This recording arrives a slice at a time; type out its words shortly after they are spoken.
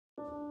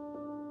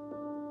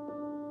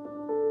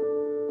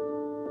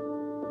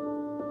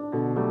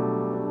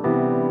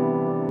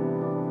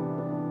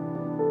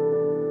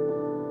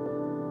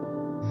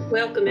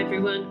Welcome,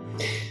 everyone.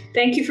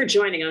 Thank you for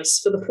joining us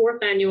for the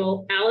fourth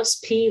annual Alice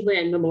P.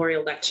 Lynn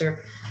Memorial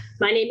Lecture.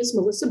 My name is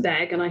Melissa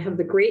Begg, and I have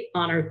the great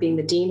honor of being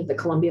the Dean of the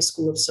Columbia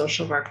School of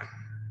Social Work.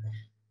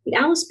 The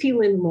Alice P.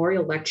 Lynn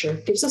Memorial Lecture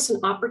gives us an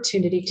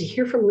opportunity to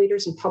hear from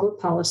leaders in public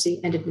policy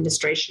and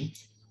administration.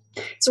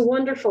 It's a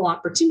wonderful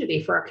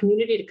opportunity for our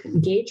community to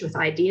engage with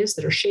ideas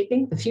that are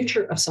shaping the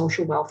future of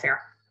social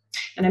welfare.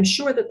 And I'm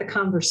sure that the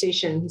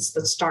conversations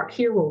that start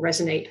here will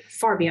resonate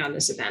far beyond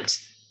this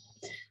event.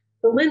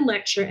 The Lynn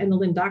Lecture and the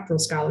Lynn Doctoral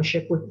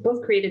Scholarship were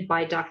both created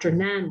by Dr.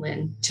 Nan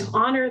Lynn to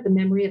honor the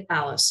memory of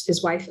Alice,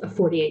 his wife of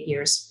 48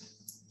 years.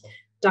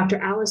 Dr.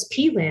 Alice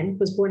P. Lynn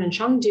was born in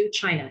Chengdu,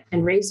 China,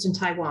 and raised in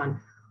Taiwan.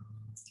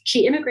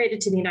 She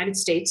immigrated to the United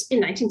States in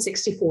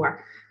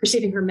 1964,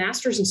 receiving her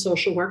master's in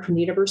social work from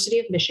the University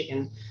of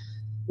Michigan,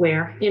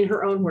 where, in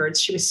her own words,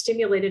 she was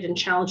stimulated and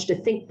challenged to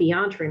think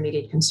beyond her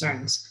immediate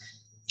concerns.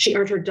 She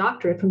earned her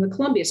doctorate from the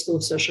Columbia School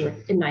of Social Work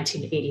in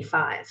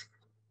 1985.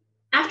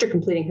 After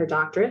completing her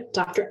doctorate,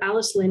 Dr.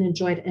 Alice Lynn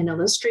enjoyed an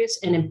illustrious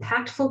and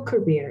impactful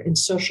career in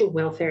social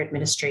welfare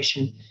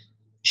administration.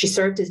 She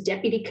served as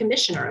Deputy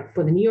Commissioner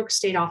for the New York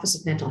State Office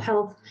of Mental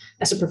Health,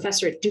 as a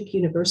professor at Duke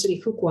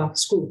University Fuqua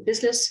School of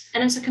Business,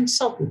 and as a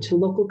consultant to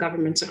local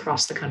governments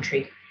across the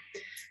country.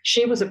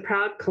 She was a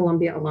proud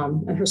Columbia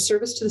alum, and her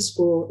service to the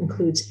school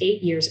includes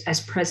 8 years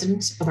as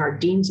president of our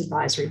Dean's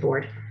Advisory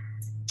Board.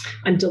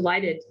 I'm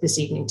delighted this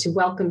evening to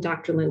welcome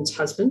Dr. Lynn's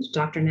husband,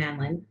 Dr. Nan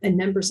Lynn, and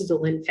members of the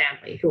Lynn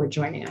family who are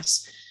joining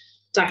us.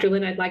 Dr.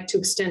 Lynn, I'd like to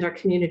extend our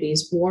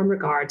community's warm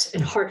regards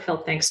and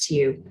heartfelt thanks to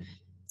you.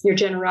 Your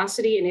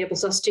generosity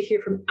enables us to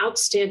hear from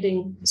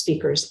outstanding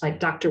speakers like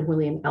Dr.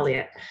 William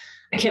Elliott.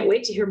 I can't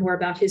wait to hear more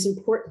about his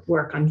important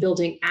work on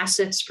building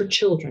assets for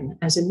children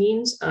as a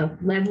means of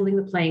leveling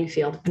the playing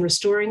field and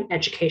restoring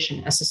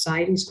education as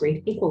society's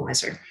great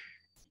equalizer.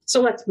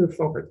 So let's move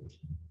forward.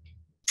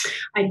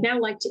 I'd now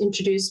like to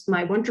introduce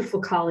my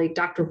wonderful colleague,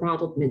 Dr.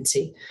 Ronald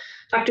Mincy.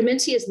 Dr.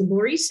 Mincy is the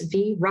Maurice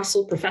V.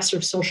 Russel Professor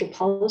of Social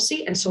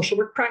Policy and Social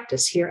Work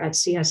Practice here at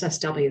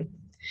CSSW.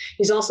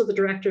 He's also the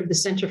director of the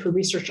Center for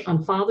Research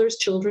on Fathers,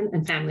 Children,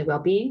 and Family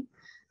Wellbeing,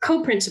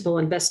 co-principal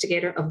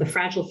investigator of the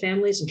Fragile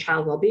Families and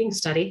Child Wellbeing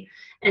Study,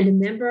 and a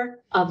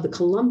member of the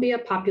Columbia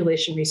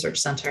Population Research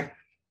Center.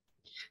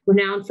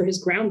 Renowned for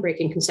his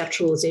groundbreaking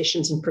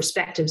conceptualizations and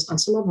perspectives on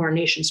some of our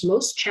nation's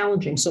most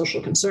challenging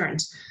social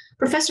concerns,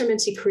 Professor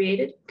Mincy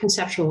created,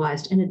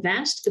 conceptualized, and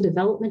advanced the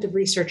development of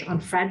research on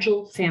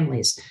fragile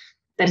families,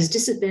 that is,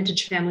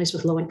 disadvantaged families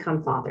with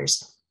low-income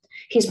fathers.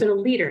 He's been a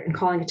leader in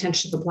calling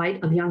attention to the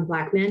plight of young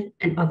Black men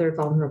and other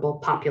vulnerable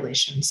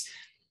populations.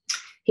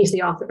 He's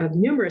the author of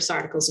numerous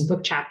articles and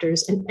book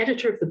chapters and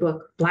editor of the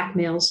book, Black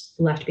Males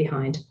Left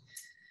Behind.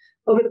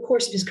 Over the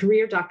course of his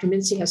career, Dr.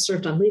 Mincy has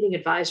served on leading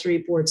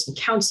advisory boards and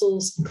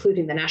councils,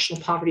 including the National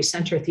Poverty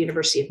Center at the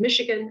University of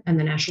Michigan and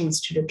the National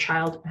Institute of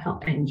Child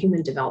Health and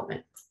Human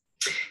Development.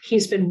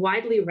 He's been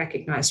widely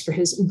recognized for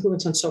his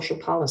influence on social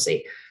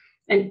policy.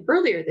 And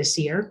earlier this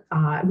year,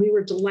 we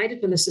were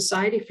delighted when the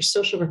Society for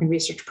Social Work and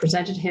Research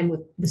presented him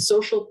with the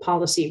Social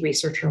Policy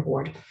Researcher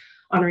Award,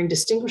 honoring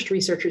distinguished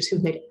researchers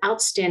who've made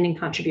outstanding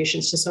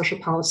contributions to social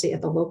policy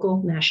at the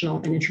local, national,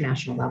 and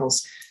international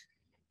levels.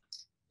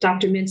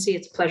 Dr. Mincy,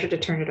 it's a pleasure to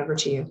turn it over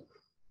to you.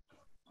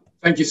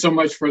 Thank you so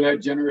much for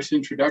that generous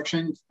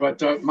introduction.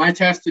 But my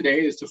task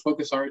today is to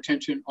focus our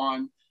attention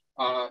on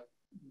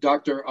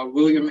Dr.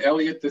 William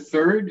Elliott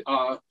III.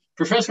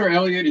 Professor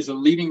Elliott is a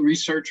leading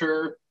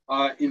researcher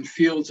in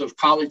fields of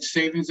college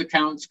savings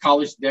accounts,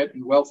 college debt,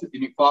 and wealth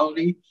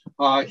inequality.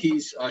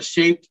 He's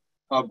shaped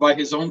by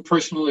his own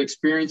personal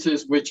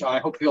experiences, which I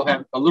hope he'll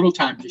have a little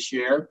time to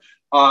share.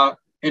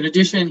 In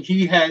addition,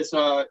 he has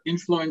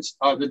influenced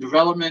the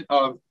development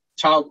of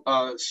child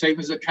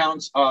savings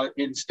accounts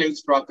in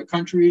states throughout the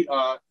country,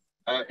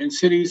 in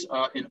cities,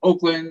 in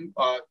Oakland,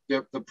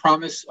 the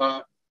Promise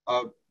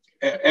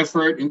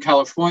effort in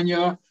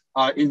California,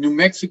 in New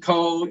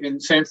Mexico,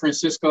 in San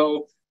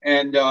Francisco,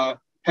 and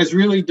has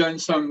really done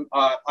some,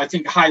 I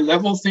think,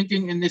 high-level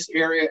thinking in this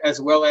area,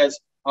 as well as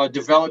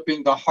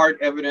developing the hard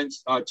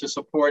evidence to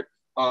support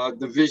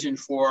the vision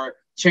for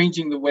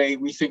changing the way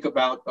we think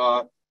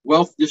about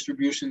wealth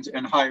distributions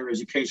and higher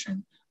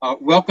education.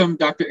 Welcome,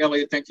 Dr.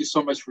 Elliott. Thank you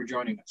so much for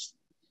joining us.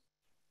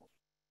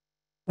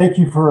 Thank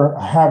you for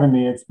having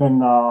me. It's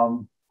been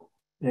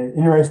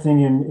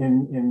interesting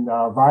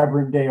and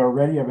vibrant day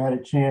already. I've had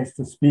a chance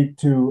to speak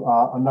to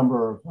a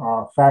number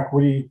of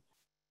faculty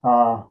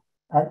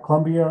at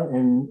Columbia,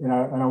 and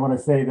I want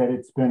to say that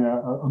it's been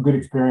a good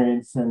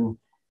experience and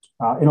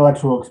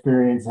intellectual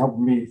experience,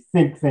 helping me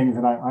think things.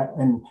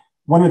 And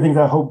one of the things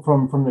I hope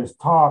from this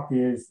talk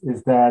is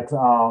that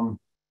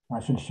I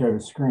should share the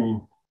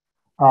screen.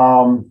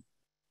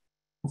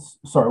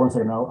 Sorry, one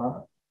second. I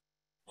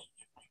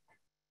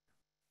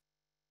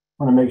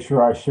want to make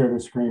sure I share the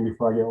screen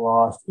before I get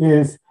lost.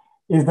 Is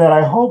that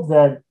I hope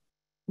that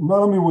not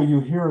only will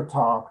you hear a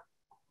talk,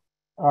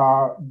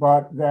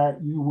 but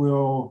that you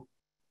will,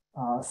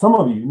 some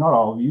of you, not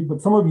all of you,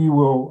 but some of you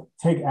will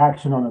take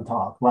action on the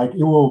talk. Like,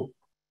 it will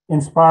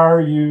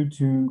inspire you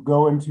to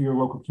go into your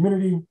local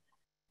community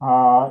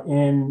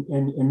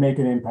and make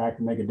an impact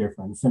and make a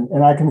difference.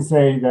 And I can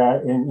say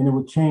that, and it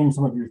would change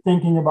some of your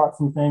thinking about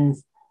some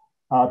things.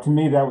 To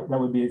me, that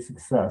would be a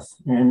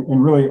success,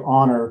 and really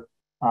honor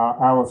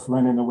Alice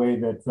Lynn in the way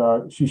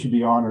that she should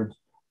be honored.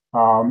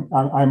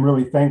 I'm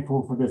really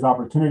thankful for this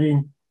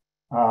opportunity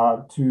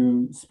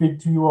to speak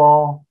to you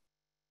all.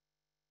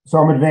 So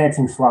I'm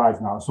advancing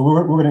slides now. So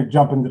we're going to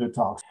jump into the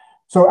talks.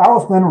 So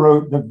Alice Lynn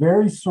wrote, "The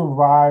very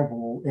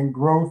survival and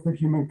growth of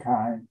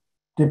humankind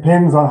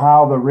depends on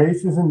how the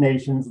races and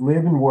nations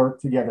live and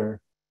work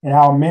together, and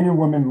how men and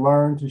women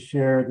learn to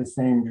share the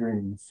same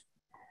dreams."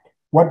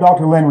 What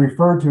Dr. Lynn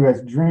referred to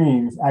as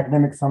dreams,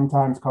 academics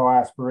sometimes call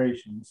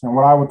aspirations. And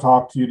what I will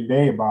talk to you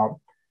today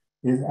about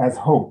is as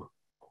hope.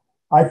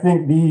 I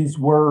think these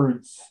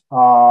words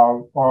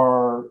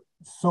are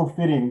so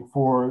fitting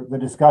for the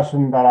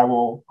discussion that I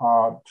will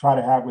try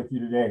to have with you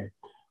today,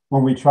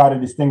 when we try to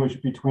distinguish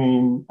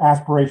between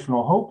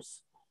aspirational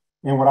hopes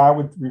and what I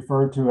would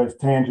refer to as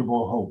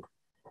tangible hope.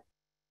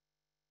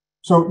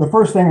 So the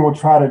first thing we'll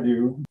try to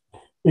do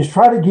is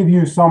try to give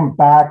you some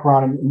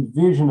background and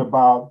vision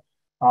about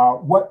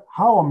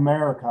how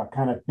America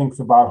kind of thinks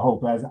about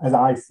hope as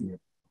I see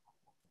it.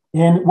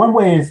 And one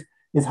way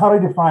is how to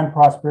define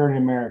prosperity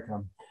in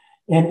America.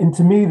 And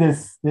to me,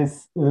 this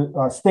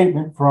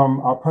statement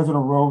from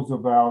President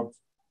Roosevelt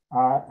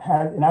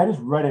has, and I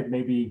just read it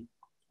maybe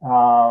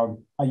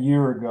a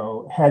year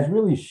ago, has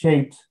really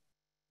shaped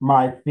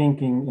my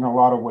thinking in a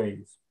lot of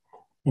ways.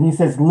 And he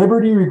says,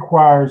 "Liberty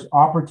requires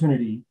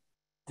opportunity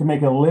to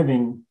make a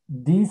living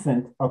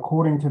decent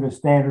according to the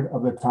standard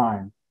of the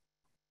time.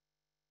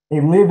 A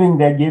living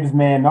that gives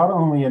man not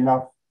only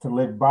enough to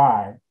live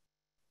by,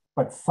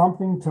 but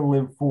something to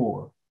live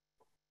for.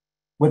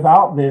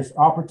 Without this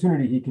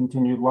opportunity," he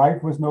continued,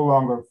 "life was no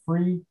longer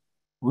free,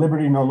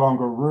 liberty no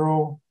longer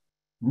rural,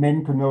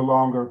 men could no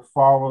longer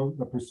follow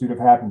the pursuit of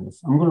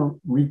happiness." I'm going to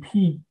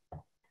repeat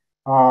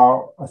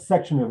a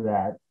section of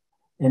that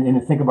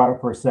and think about it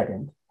for a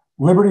second.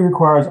 "Liberty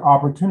requires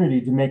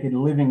opportunity to make a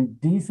living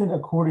decent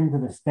according to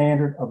the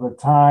standard of the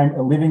time,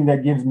 a living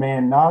that gives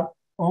man not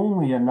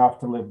only enough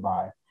to live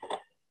by."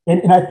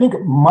 And I think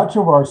much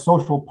of our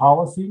social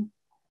policy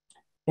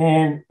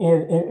and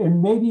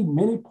maybe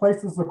many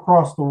places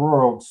across the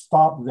world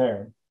stop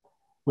there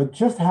with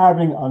just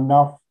having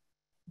enough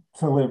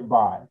to live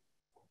by.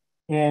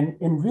 And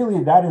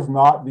really, that is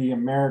not the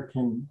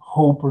American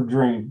hope or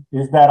dream,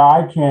 is that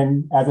I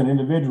can, as an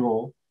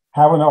individual,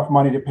 have enough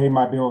money to pay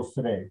my bills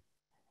today,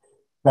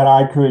 that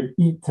I could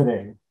eat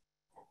today,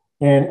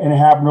 and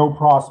have no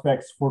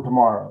prospects for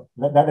tomorrow.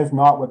 That is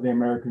not what the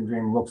American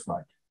dream looks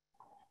like.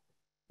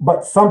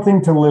 But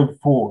something to live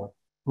for,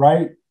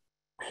 right?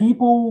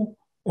 People,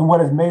 and what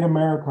has made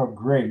America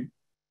great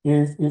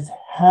is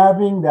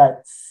having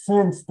that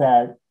sense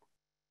that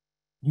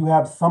you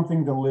have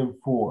something to live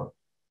for.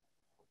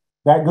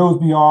 That goes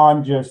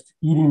beyond just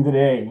eating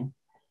today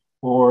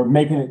or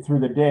making it through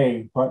the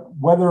day, but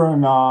whether or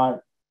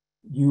not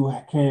you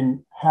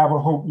can have a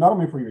hope, not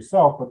only for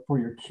yourself, but for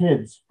your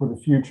kids, for the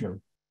future.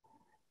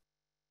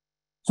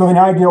 So the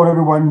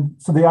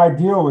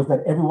ideal is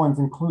that everyone's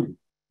included.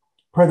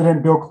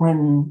 President Bill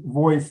Clinton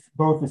voiced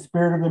both the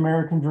spirit of the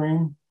American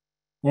dream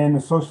and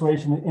the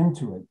socialization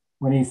into it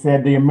when he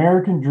said, "The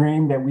American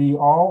dream that we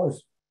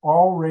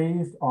all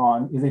raised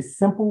on is a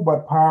simple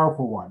but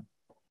powerful one.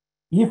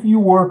 If you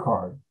work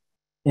hard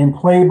and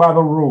play by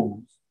the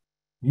rules,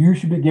 you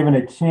should be given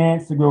a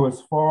chance to go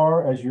as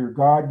far as your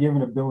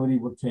God-given ability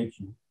will take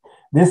you."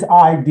 This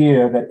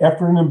idea that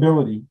effort and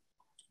ability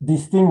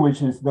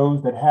distinguishes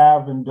those that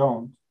have and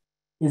don't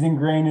is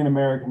ingrained in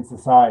American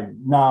society.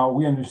 Now,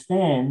 we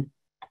understand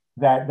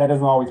that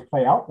doesn't always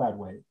play out that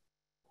way,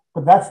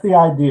 but that's the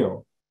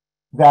ideal,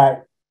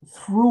 that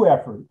through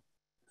effort,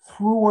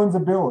 through one's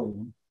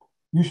ability,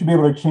 you should be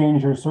able to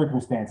change your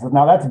circumstances.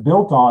 Now, that's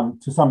built on,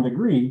 to some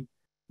degree,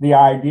 the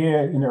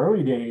idea in the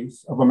early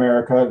days of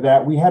America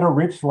that we had a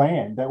rich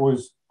land that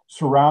was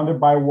surrounded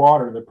by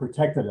water that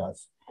protected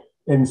us.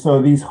 And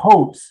so these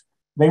hopes,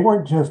 they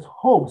weren't just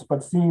hopes,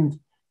 but seemed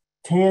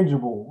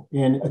tangible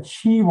and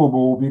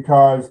achievable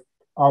because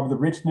of the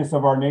richness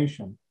of our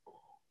nation.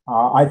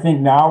 I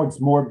think now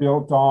it's more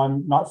built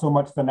on not so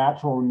much the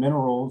natural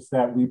minerals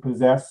that we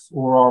possess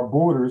or our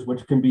borders,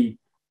 which can be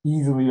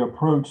easily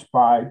approached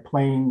by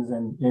planes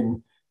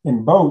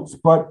and boats,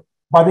 but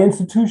by the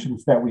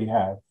institutions that we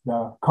have,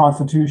 the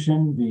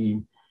Constitution,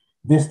 the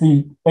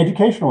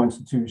educational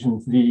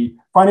institutions, the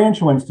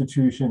financial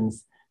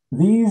institutions.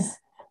 These,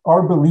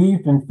 our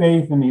belief and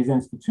faith in these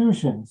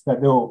institutions,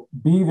 that they'll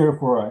be there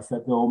for us,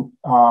 that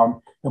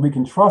we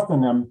can trust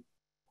in them,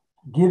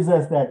 gives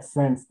us that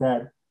sense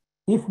that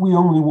if we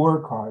only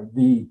work hard,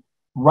 the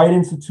right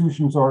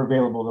institutions are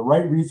available, the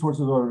right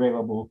resources are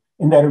available,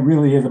 and that it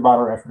really is about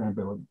our effort and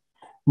ability.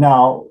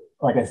 Now,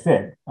 like I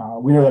said,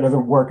 we know that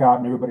doesn't work out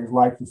in everybody's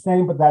life the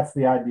same, but that's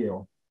the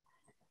ideal.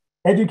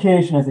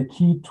 Education is a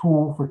key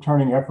tool for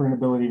turning effort and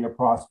ability into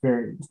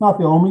prosperity. It's not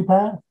the only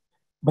path,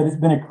 but it's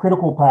been a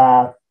critical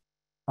path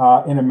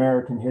in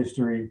American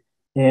history.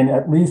 and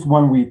at least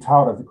one we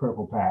tout as a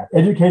critical path.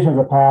 Education is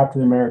a path to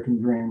the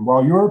American dream.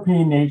 While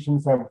European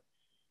nations have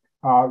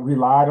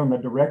relied on the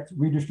direct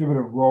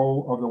redistributive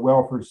role of the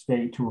welfare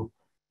state to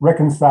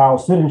reconcile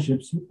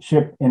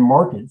citizenship in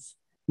markets,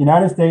 the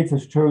United States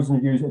has chosen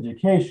to use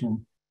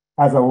education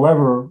as a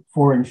lever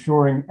for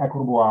ensuring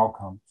equitable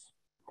outcomes.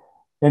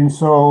 And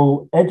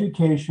so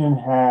education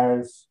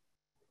has,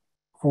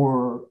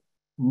 for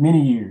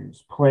many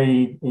years,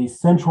 played a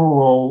central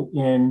role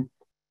in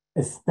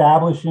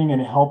establishing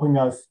and helping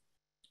us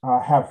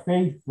have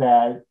faith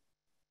that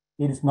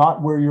it is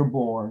not where you're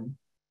born,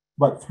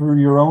 but through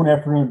your own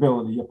effort and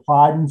ability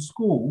applied in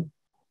school,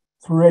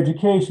 through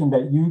education,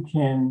 that you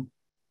can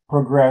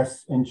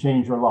progress and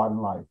change your lot in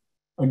life.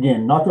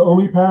 Again, not the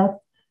only path,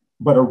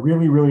 but a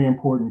really, really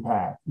important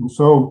path. And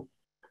so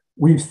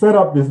we've set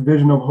up this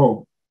vision of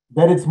hope,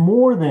 that it's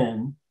more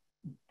than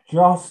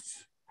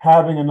just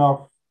having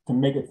enough to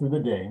make it through the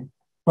day,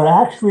 but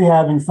actually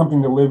having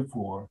something to live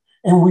for.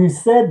 And we've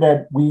said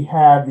that we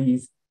have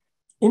these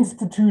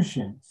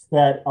institutions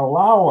that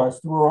allow us,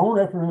 through our own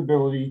effort and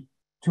ability,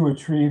 to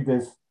achieve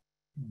this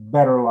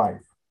better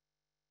life.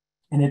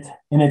 And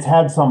it's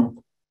had some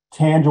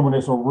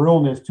tangibleness or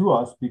realness to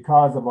us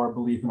because of our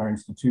belief in our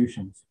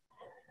institutions.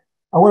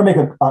 I want to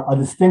make a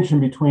distinction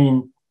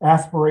between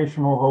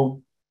aspirational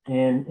hope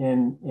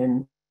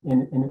and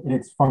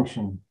its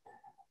function.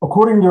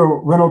 According to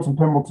Reynolds and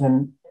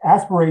Pemberton,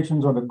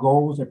 aspirations are the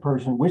goals a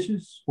person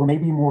wishes, or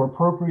maybe more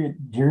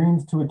appropriate,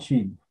 dreams to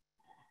achieve.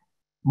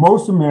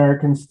 Most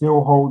Americans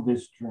still hold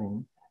this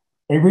dream.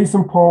 A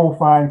recent poll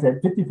finds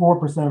that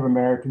 54% of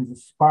Americans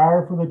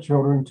aspire for their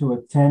children to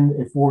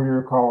attend a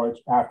four-year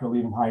college after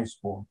leaving high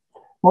school.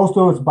 Most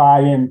of us buy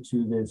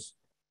into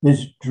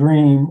this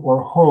dream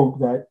or hope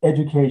that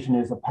education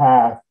is a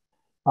path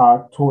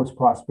towards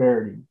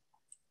prosperity.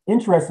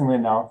 Interestingly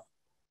enough,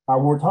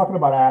 when we're talking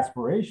about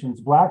aspirations,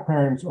 Black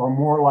parents are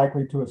more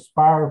likely to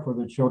aspire for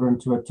their children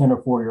to attend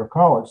a four-year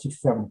college,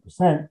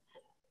 67%,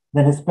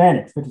 than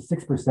Hispanics,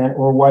 56%,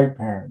 or white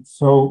parents.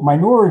 So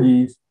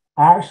minorities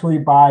actually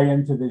buy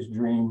into this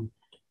dream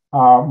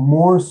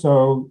more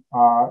so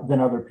than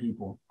other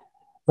people.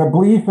 The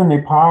belief in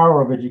the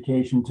power of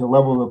education to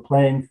level the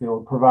playing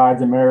field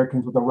provides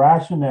Americans with a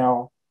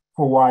rationale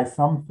for why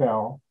some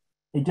fell,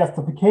 a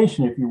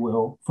justification, if you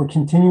will, for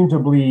continuing to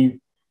believe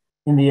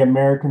in the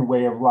American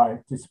way of life,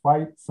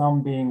 despite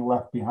some being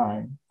left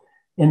behind.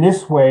 In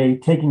this way,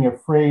 taking a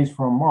phrase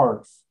from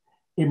Marx,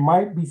 it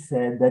might be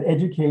said that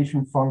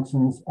education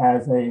functions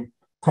as a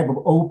type of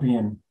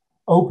opium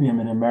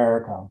in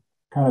America,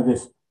 kind of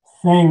this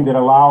thing that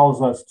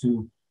allows us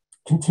to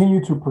continue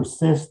to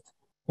persist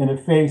in the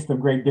face of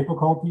great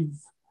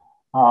difficulties.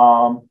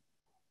 Holding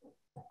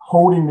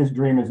this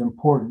dream is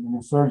important, and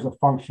it serves a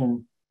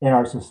function in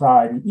our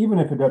society, even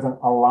if it doesn't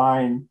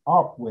align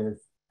up with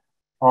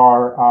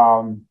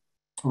our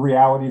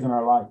realities in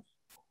our life,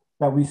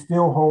 that we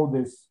still hold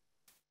this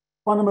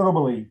fundamental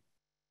belief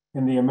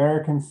in the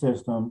American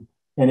system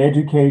and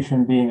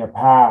education being a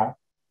path.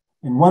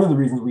 And one of the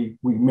reasons we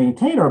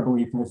maintain our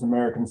belief in this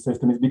American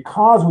system is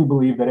because we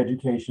believe that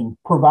education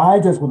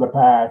provides us with a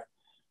path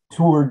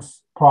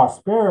towards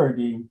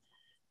prosperity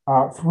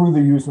through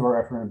the use of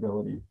our effort and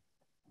ability.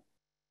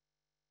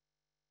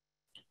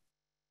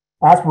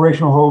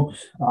 Aspirational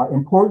hopes are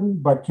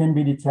important, but can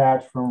be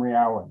detached from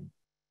reality.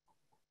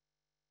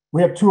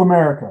 We have two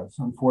Americas,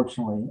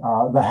 unfortunately,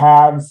 the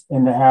haves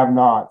and the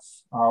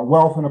have-nots,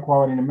 wealth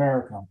inequality in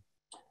America.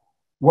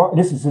 Well,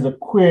 this is a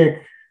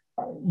quick,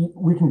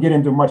 we can get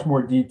into much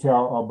more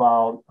detail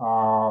about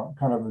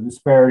kind of the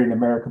disparity in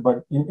America,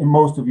 but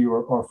most of you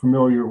are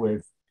familiar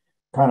with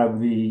kind of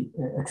the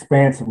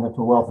expansiveness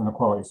of wealth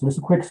inequality. So this is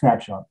a quick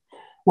snapshot.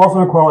 Wealth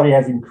inequality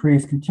has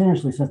increased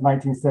continuously since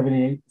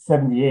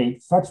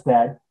 1978, such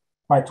that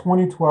by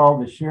 2012,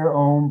 the share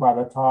owned by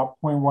the top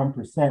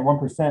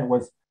 1%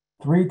 was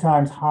 3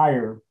 times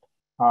higher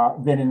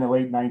than in the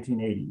late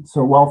 1980s.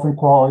 So wealth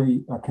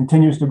inequality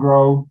continues to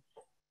grow,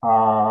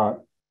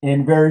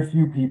 and very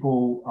few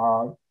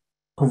people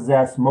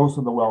possess most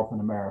of the wealth in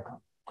America.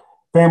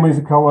 Families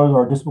of color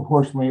are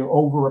disproportionately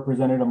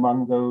overrepresented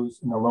among those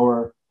in the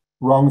lower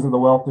rungs of the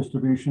wealth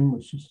distribution,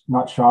 which is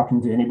not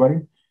shocking to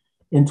anybody.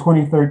 In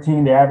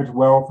 2013, the average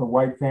wealth of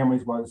white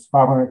families was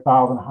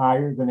 500,000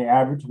 higher than the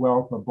average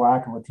wealth of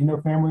Black and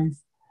Latino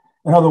families.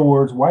 In other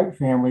words, white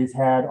families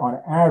had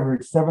on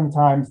average 7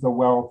 times the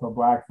wealth of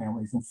Black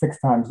families and 6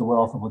 times the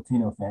wealth of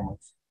Latino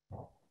families.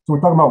 So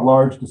we're talking about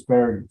large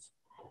disparities.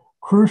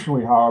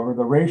 Crucially, however,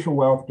 the racial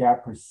wealth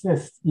gap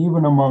persists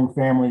even among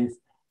families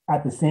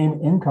at the same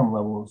income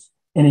levels,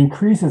 and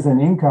increases in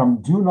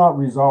income do not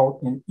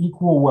result in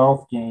equal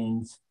wealth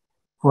gains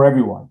for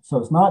everyone. So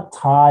it's not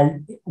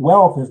tied,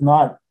 wealth is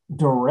not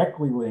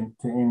directly linked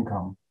to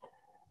income.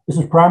 This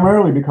is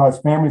primarily because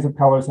families of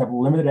colors have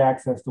limited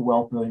access to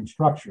wealth building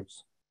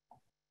structures.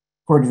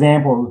 For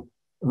example,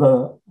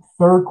 the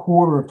third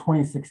quarter of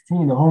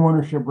 2016, the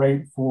homeownership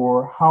rate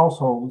for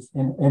households,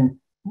 and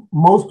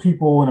most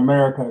people in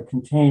America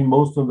contain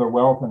most of their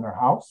wealth in their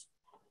house.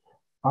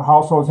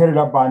 Households headed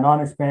up by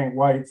non-Hispanic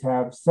whites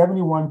have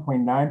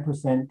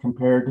 71.9%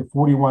 compared to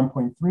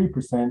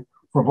 41.3%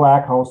 for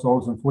Black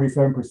households and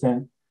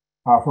 47%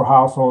 for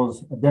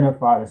households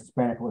identified as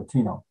Hispanic or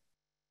Latino.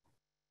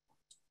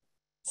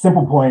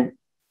 Simple point,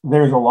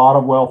 there's a lot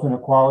of wealth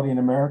inequality in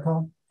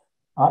America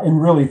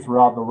and really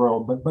throughout the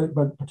world, but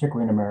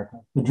particularly in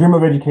America. The dream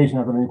of education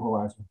as an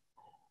equalizer.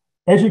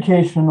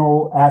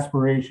 Educational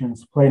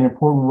aspirations play an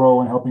important role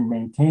in helping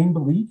maintain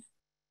belief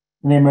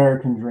in the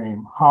American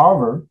dream.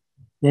 However,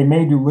 they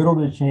may do little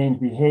to change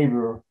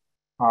behavior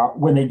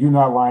when they do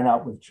not line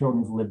up with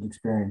children's lived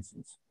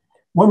experiences.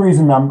 One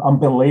reason I'm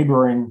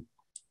belaboring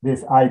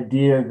this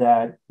idea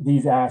that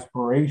these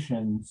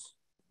aspirations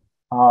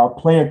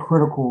play a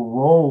critical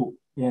role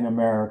in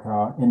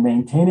America in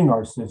maintaining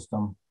our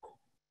system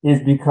is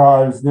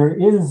because there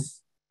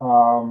is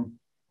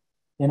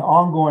an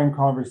ongoing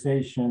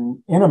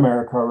conversation in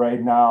America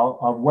right now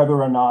of whether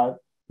or not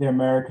the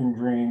American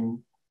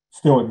dream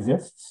still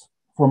exists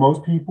for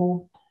most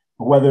people,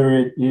 whether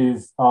it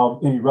is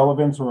of any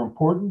relevance or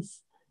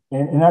importance.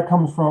 And that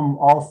comes from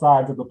all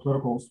sides of the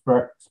political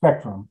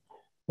spectrum.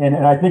 And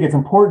I think it's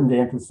important to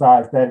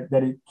emphasize that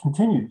it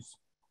continues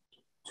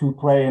to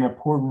play an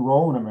important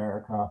role in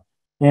America,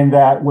 and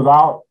that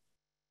without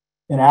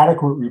an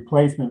adequate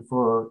replacement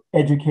for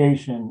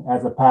education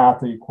as a path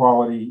to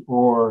equality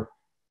or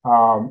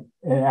an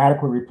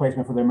adequate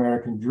replacement for the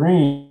American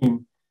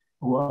dream,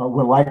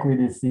 we're likely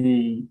to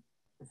see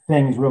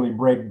things really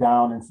break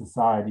down in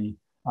society.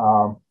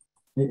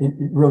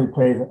 It really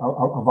plays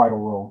a vital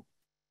role.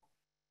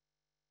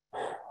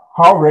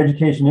 However,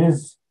 education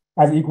is,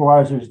 as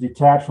equalizers,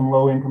 detached from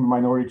low-income and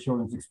minority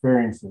children's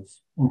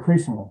experiences,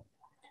 increasingly.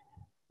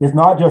 It's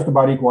not just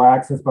about equal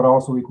access, but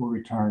also equal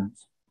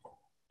returns.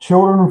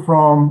 Children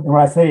from, and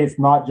when I say it's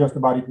not just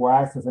about equal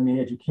access, I mean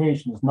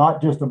education. It's not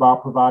just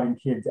about providing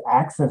kids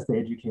access to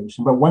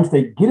education, but once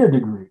they get a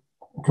degree,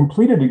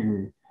 complete a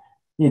degree,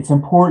 it's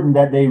important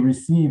that they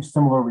receive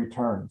similar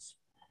returns.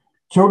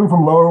 Children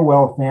from lower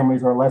wealth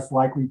families are less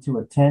likely to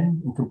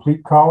attend and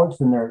complete college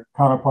than their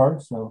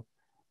counterparts, so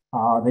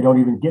they don't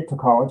even get to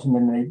college, and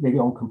then they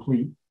don't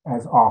complete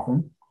as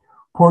often.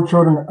 Poor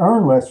children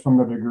earn less from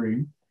the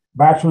degree.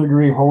 Bachelor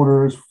degree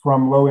holders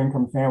from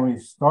low-income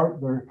families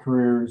start their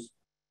careers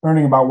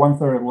earning about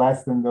 1/3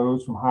 less than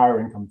those from higher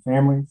income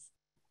families.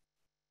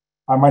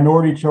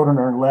 Minority children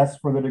earn less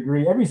for the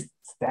degree. Every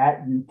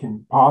stat you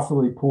can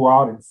possibly pull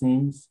out, it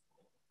seems,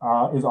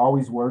 is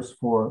always worse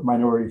for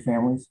minority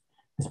families.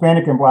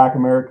 Hispanic and Black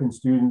American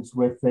students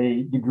with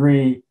a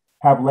degree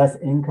have less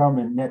income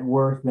and net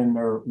worth than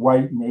their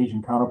white and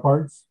Asian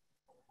counterparts.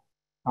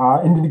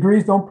 And the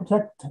degrees don't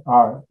protect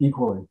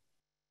equally.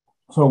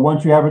 So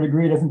once you have a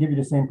degree, it doesn't give you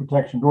the same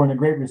protection. During the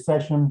Great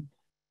Recession,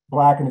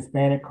 Black and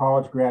Hispanic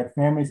college grad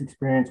families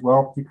experienced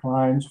wealth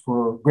declines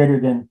far greater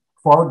than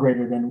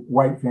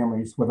white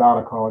families without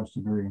a college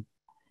degree.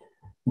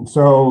 And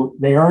so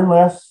they earn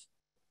less,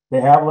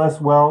 they have less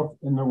wealth,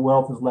 and their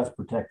wealth is less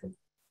protected.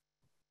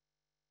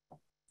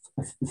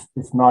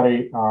 It's not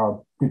a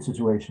good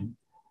situation.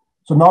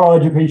 So not all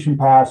education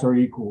paths are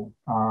equal.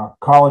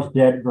 College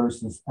debt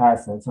versus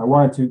assets. I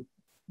wanted to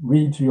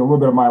read to you a little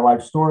bit of my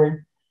life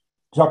story,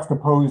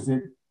 juxtapose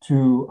it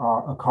to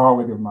a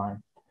colleague of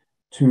mine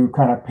to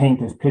kind of paint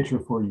this picture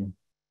for you.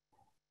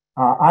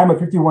 I'm a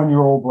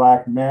 51-year-old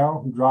Black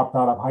male who dropped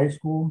out of high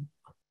school.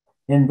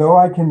 And though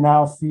I can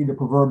now see the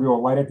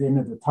proverbial light at the end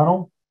of the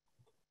tunnel,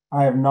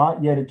 I have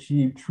not yet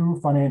achieved true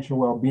financial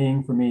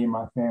well-being for me and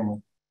my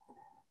family.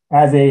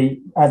 As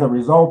a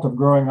result of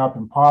growing up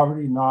in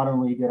poverty, not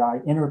only did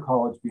I enter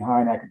college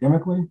behind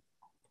academically,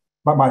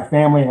 but my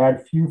family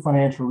had few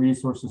financial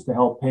resources to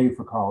help pay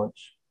for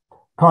college.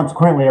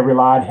 Consequently, I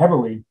relied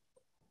heavily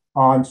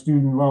on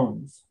student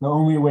loans, the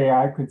only way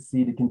I could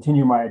see to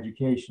continue my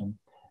education.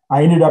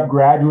 I ended up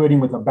graduating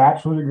with a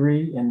bachelor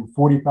degree and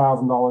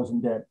 $40,000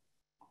 in debt.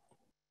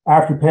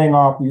 After paying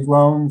off these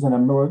loans in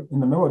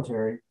the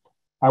military,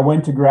 I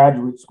went to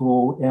graduate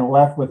school and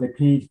left with a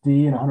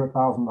PhD and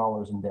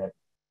 $100,000 in debt.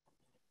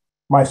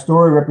 My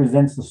story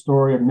represents the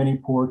story of many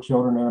poor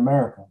children in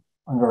America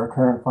under our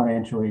current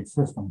financial aid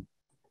system.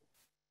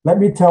 Let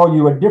me tell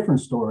you a different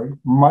story,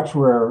 much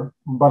rarer,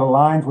 but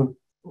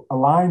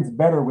aligns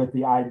better with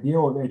the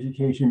ideal of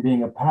education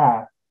being a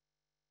path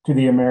to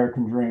the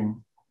American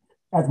dream.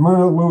 As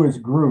Mother Lewis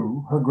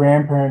grew, her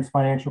grandparents'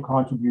 financial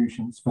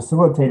contributions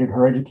facilitated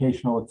her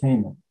educational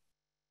attainment,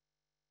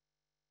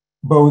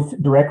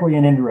 both directly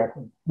and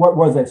indirectly. What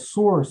was a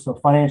source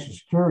of financial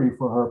security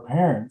for her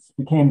parents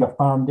became the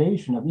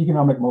foundation of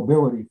economic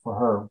mobility for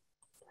her.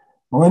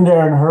 Melinda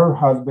and her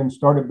husband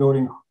started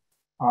building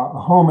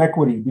home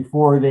equity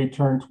before they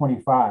turned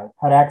 25,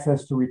 had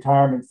access to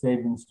retirement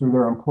savings through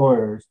their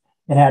employers,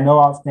 and had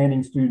no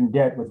outstanding student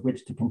debt with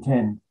which to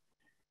contend.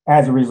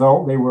 As a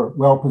result, they were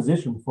well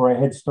positioned for a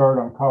head start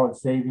on college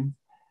savings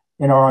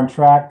and are on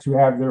track to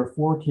have their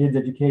 4 kids'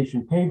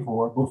 education paid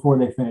for before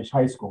they finish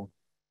high school.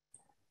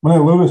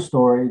 Mother Lewis'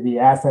 story, the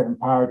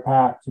asset-empowered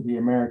path to the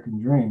American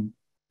dream,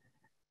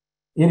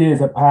 it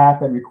is a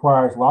path that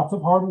requires lots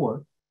of hard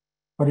work,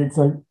 but it's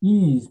an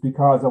ease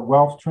because of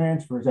wealth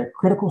transfers at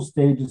critical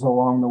stages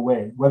along the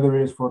way, whether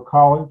it is for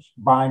college,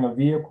 buying a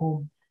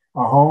vehicle,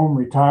 a home,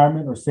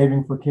 retirement, or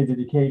saving for kids'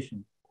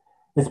 education.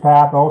 This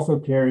path also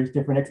carries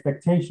different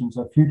expectations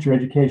of future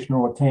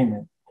educational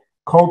attainment,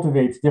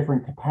 cultivates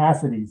different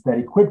capacities that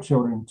equip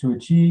children to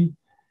achieve,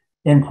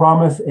 and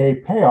promise a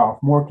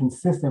payoff more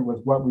consistent with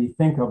what we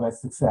think of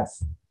as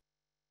success.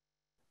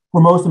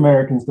 For most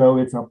Americans, though,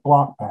 it's a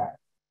block path.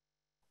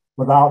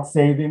 Without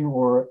saving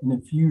or an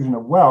infusion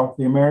of wealth,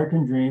 the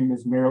American dream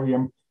is merely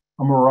a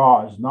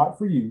mirage, not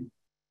for you,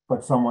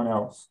 but someone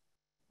else.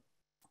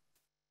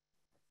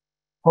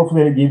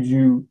 Hopefully it gives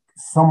you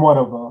somewhat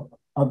of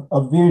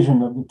a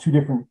vision of the two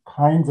different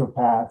kinds of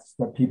paths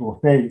that people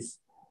face,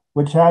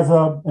 which has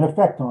an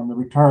effect on the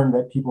return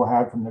that people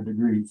have from their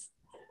degrees.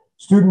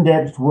 Student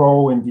debt's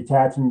role in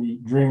detaching the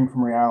dream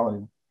from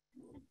reality,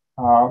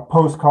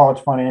 post-college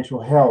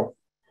financial health.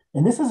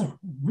 And this is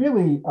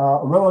really a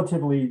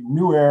relatively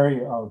new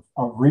area of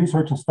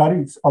research and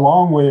studies,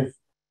 along with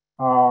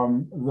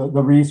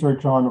the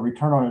research on the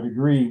return on a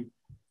degree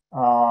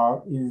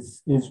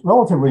is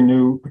relatively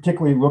new,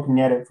 particularly looking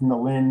at it from the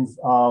lens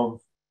of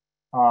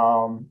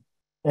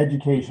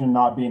education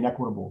not being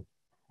equitable.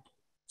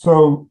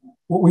 So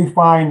what we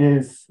find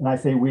is, and I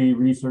say we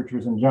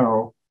researchers in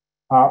general,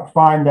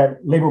 find that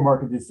labor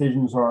market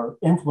decisions are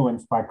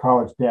influenced by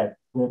college debt.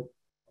 That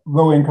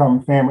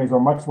low-income families are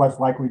much less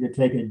likely to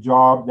take a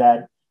job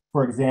that,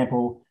 for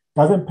example,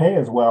 doesn't pay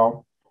as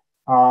well,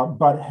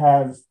 but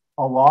has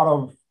a lot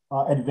of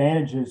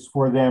advantages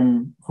for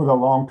them for the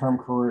long-term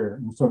career.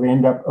 And so they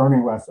end up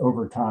earning less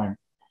over time.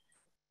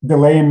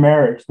 Delay in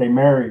marriage, they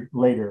marry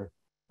later.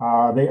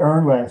 They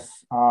earn less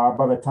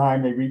by the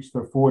time they reach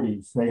their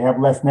 40s. They have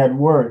less net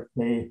worth.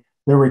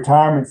 Their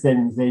retirement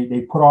savings,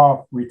 they put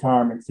off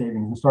retirement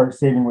savings and start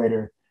saving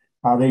later.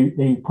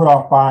 They put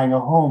off buying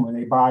a home, and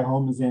they buy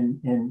homes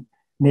in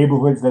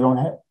neighborhoods that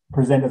don't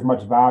present as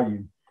much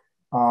value.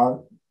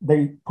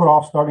 They put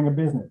off starting a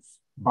business,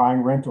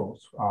 buying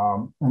rentals,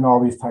 and all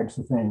these types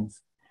of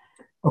things.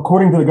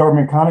 According to the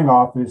Government Accounting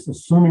Office,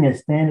 assuming a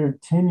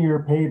standard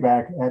 10-year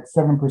payback at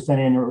 7%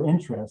 annual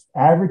interest,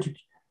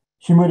 average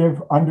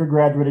cumulative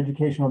undergraduate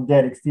educational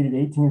debt exceeded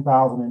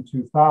 $18,000 in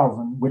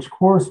 2000, which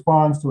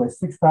corresponds to a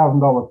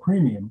 $6,000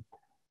 premium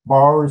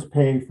borrowers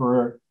pay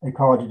for a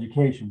college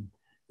education,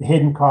 the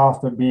hidden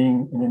cost of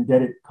being an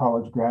indebted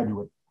college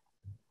graduate.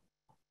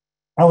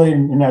 Elliott,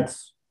 and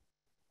that's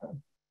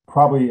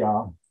probably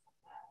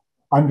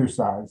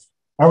undersized.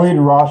 Elliott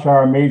and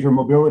Russel measure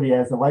mobility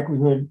as the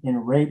likelihood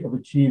and rate of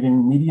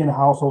achieving median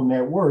household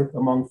net worth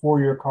among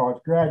four-year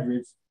college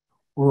graduates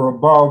were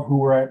above who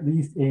were at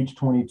least age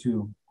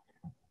 22.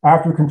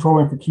 After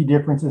controlling for key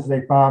differences,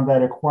 they found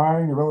that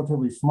acquiring a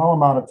relatively small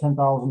amount of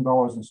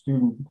 $10,000 in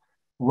student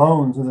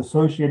loans is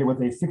associated with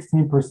a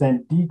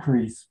 16%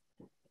 decrease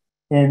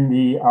in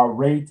the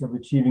rate of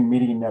achieving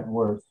median net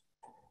worth,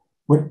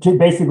 which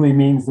basically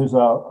means there's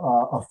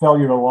a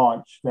failure to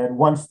launch, that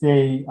once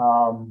they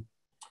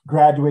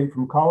graduate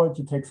from college,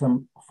 it takes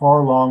them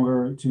far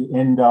longer to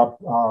end up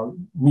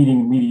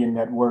meeting median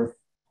net worth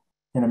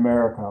in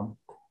America.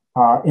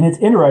 And it's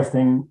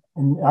interesting,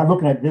 and I'm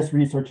looking at this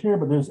research here,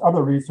 but there's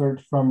other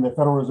research from the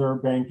Federal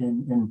Reserve Bank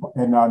in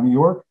New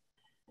York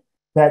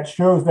that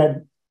shows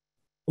that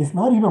it's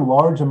not even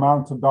large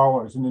amounts of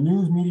dollars. In the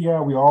news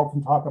media, we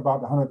often talk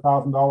about the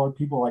 $100,000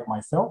 people like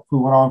myself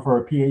who went on for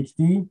a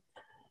PhD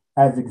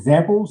as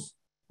examples,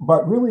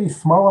 but really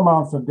small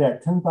amounts of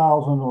debt,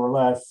 10,000 or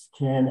less,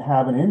 can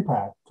have an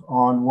impact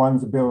on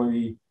one's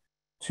ability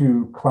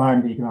to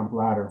climb the economic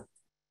ladder.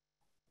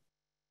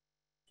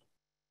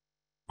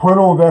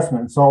 Parental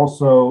investments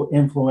also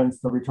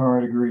influence the return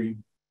on a degree.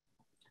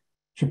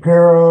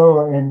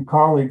 Shapiro and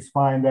colleagues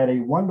find that a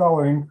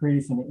 $1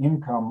 increase in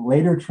income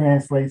later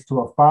translates to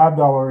a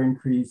 $5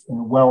 increase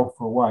in wealth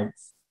for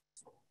whites,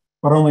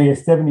 but only a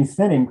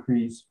 70-cent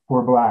increase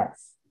for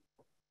Blacks.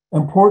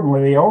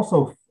 Importantly, they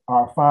also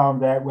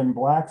found that when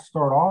Blacks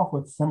start off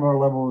with similar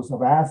levels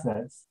of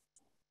assets,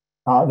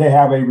 they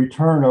have a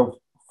return of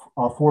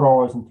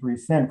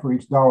 $4.03 for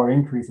each dollar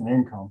increase in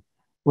income,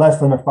 less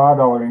than a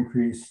 $5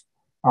 increase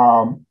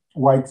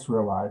whites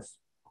realize.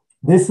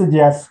 This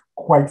suggests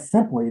quite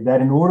simply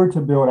that in order to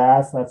build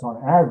assets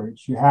on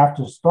average, you have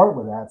to start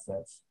with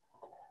assets.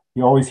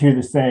 You always hear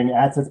the saying,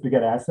 assets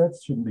beget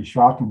assets, shouldn't be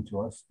shocking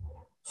to us.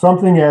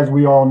 Something, as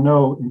we all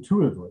know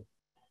intuitively,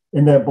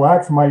 in that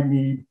Blacks might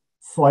need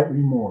slightly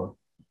more.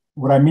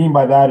 What I mean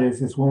by that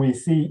is when we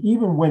see,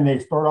 even when they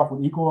start off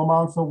with equal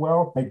amounts of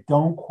wealth, they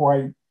don't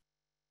quite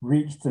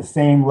reach the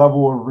same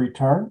level of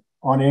return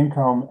on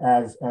income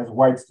as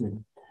whites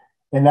do.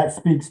 And that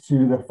speaks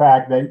to the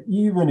fact that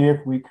even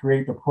if we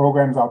create the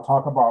programs I'll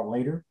talk about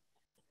later,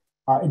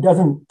 it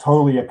doesn't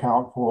totally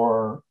account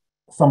for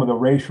some of the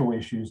racial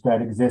issues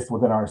that exist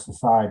within our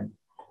society,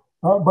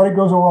 but it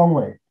goes a long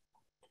way.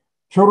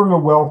 Children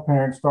of wealth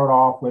parents start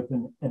off with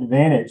an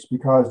advantage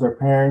because their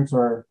parents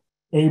are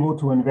able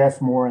to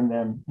invest more in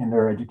them in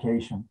their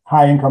education.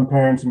 High-income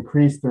parents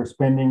increased their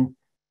spending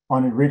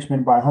on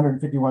enrichment by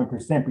 151%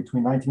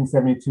 between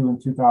 1972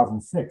 and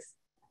 2006.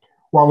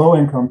 while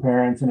low-income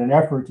parents, in an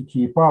effort to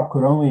keep up,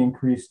 could only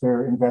increase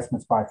their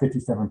investments by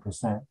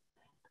 57%,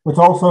 which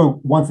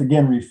also, once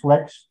again,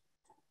 reflects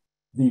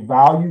the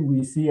value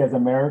we see as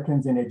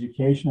Americans in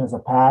education as a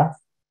path,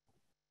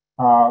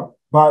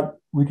 but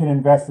we can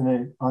invest in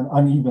it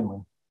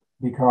unevenly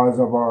because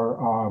of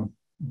our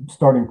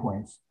starting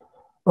points.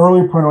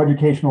 Early parental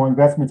educational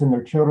investments in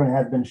their children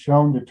has been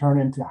shown to turn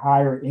into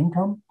higher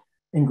income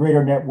and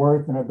greater net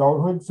worth in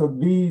adulthood. So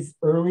these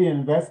early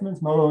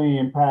investments not only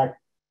impact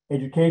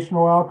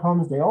educational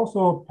outcomes, they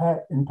also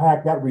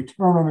impact that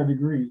return on a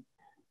degree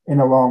in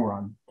the long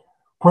run.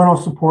 Parental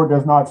support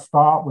does not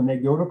stop when they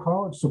go to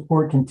college.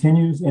 Support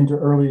continues into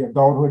early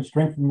adulthood,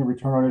 strengthening the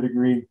return on a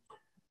degree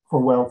for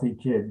wealthy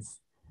kids.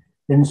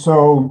 And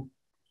so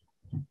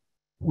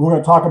we're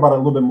going to talk about it a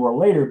little bit more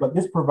later, but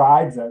this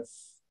provides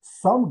us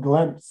some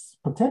glimpse,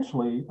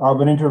 potentially,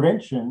 of an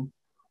intervention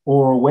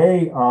or a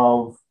way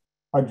of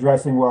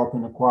addressing wealth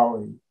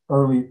inequality,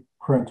 early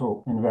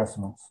parental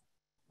investments.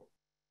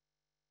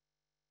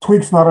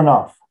 Tweaks not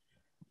enough.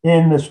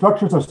 In The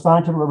Structures of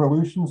Scientific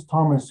Revolutions,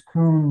 Thomas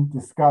Kuhn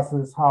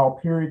discusses how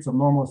periods of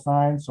normal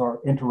science are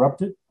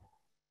interrupted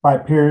by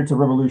periods of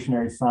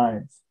revolutionary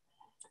science.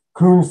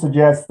 Kuhn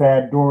suggests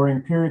that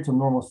during periods of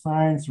normal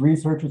science,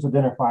 researchers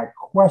identify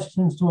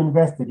questions to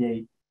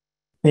investigate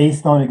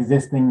based on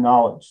existing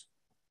knowledge.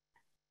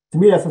 To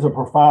me, that's such a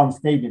profound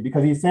statement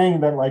because he's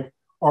saying that like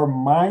our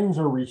minds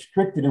are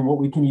restricted in what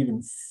we can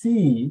even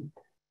see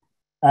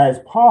as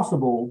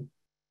possible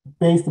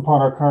based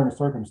upon our current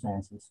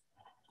circumstances.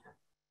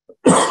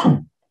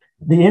 The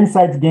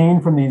insights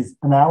gained from these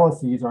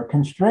analyses are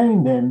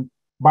constrained then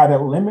by the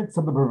limits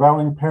of the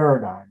prevailing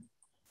paradigm.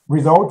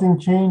 Resulting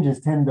changes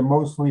tend to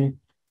mostly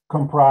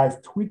comprise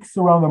tweaks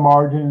around the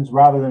margins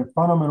rather than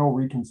fundamental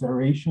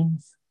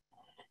reconsiderations.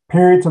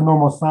 Periods of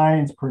normal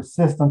science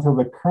persist until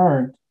the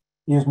current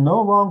is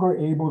no longer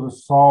able to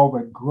solve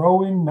a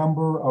growing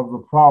number of the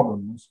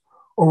problems,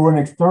 or when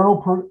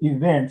external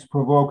events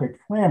provoke a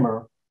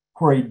clamor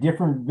for a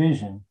different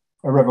vision,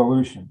 a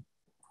revolution.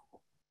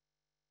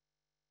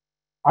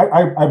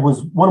 I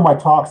was, one of my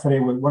talks today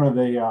with one of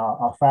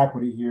the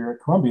faculty here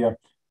at Columbia,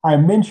 I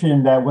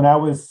mentioned that when I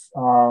was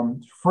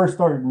first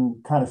started to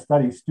kind of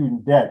study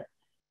student debt,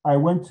 I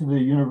went to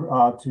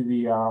the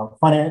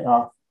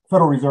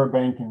Federal Reserve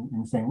Bank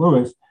in St.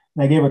 Louis,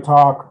 and I gave a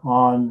talk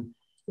on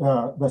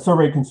the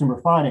survey of consumer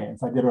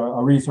finance. I did a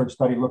research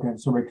study looking at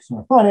survey of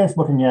consumer finance,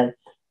 looking at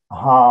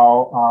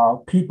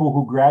how people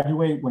who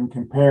graduate when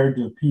compared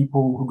to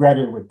people who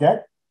graduate with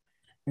debt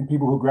and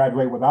people who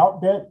graduate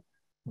without debt,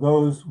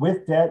 those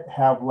with debt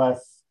have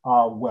less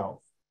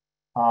wealth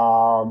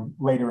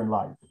later in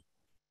life.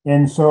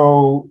 And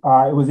so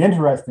it was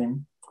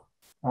interesting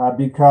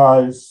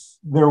because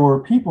there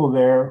were people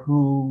there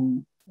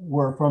who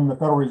were from the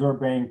Federal Reserve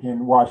Bank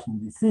in Washington,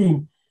 D.C.,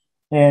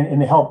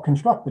 and they helped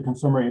construct the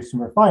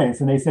consumer finance.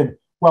 And they said,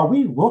 well,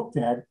 we looked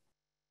at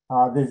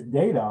this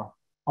data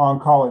on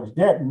college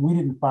debt and we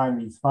didn't find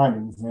these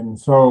findings. And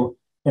so,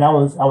 and it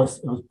was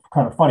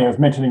kind of funny. I was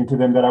mentioning to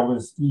them that I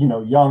was,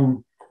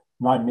 young,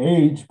 not in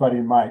age, but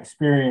in my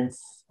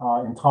experience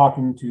in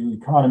talking to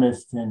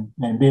economists and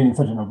being in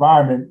such an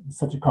environment,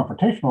 such a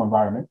confrontational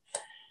environment.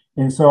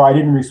 And so I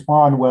didn't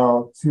respond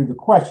well to the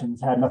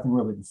questions, had nothing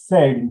really to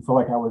say, didn't feel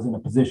like I was in a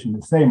position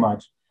to say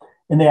much.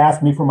 And they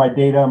asked me for my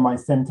data, my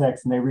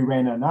syntax, and they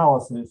reran an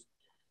analysis.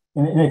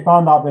 And they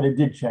found out that it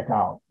did check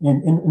out.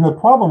 And the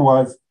problem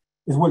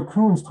is what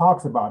Kuhn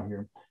talks about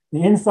here.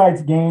 The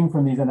insights gained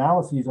from these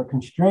analyses are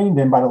constrained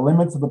then by the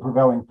limits of the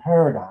prevailing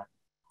paradigm.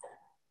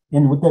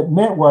 And what that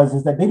meant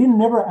is that they didn't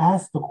never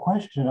ask the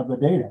question of the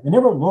data. They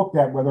never looked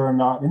at whether or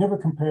not, they never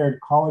compared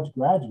college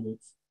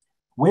graduates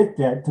with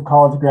debt to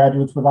college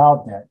graduates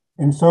without debt.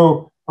 And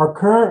so our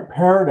current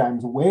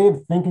paradigms, way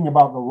of thinking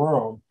about the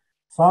world,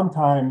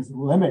 sometimes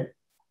limit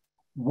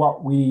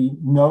what we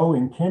know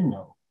and can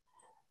know.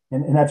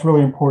 And that's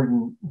really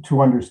important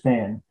to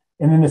understand.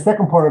 And then the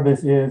second part of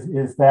this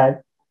is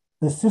that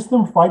the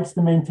system fights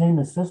to maintain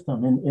the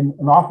system. And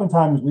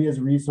oftentimes we as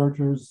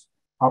researchers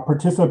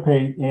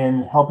participate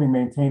in helping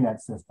maintain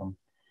that system.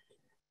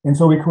 And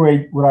so we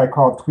create what I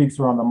call tweaks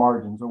around the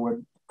margins, or what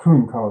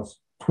Kuhn calls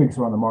tweaks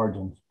around the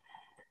margins.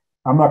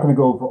 I'm not going to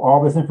go over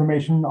all this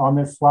information on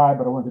this slide,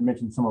 but I wanted to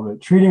mention some of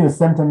it. Treating the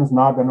symptoms,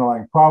 not the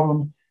underlying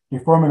problem,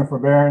 deferment of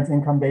forbearance,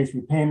 income-based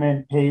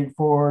repayment, paid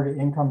forward,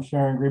 income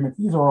sharing agreements.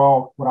 These are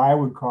all what I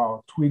would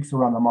call tweaks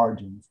around the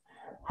margins.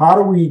 How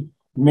do we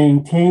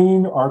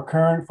maintain our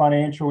current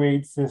financial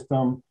aid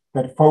system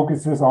that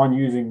focuses on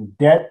using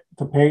debt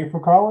to pay for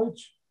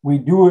college? We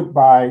do it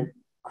by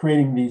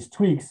creating these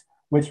tweaks,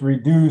 which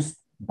reduce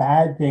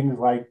bad things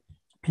like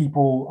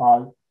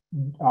people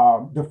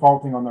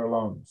defaulting on their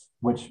loans,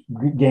 which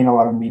gain a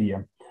lot of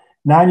media.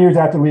 9 years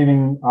after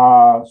leaving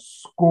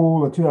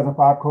school, the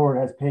 2005 cohort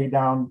has paid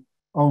down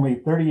only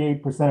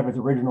 38% of its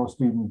original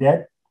student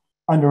debt.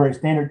 Under a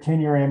standard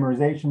 10-year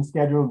amortization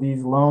schedule,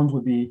 these loans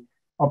would be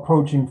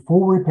approaching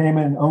full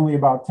repayment and only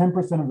about 10%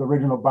 of the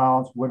original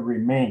balance would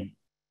remain.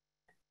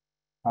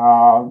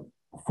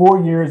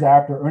 4 years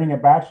after earning a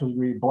bachelor's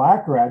degree,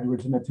 Black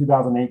graduates in the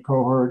 2008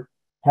 cohort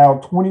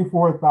held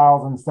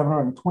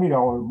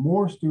 $24,720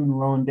 more student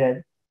loan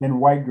debt than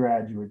white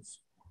graduates,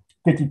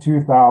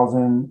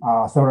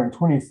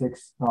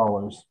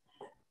 $52,726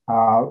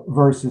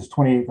 versus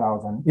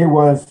 $28,000. It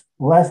was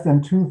less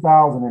than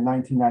 $2,000 in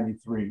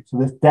 1993. So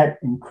this debt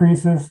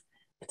increases,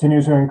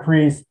 continues to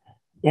increase.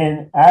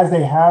 And as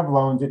they have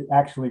loans, it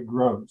actually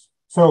grows.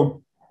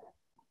 So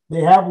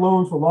they have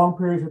loans for long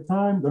periods of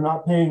time. They're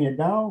not paying it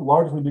down,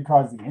 largely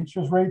because the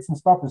interest rates and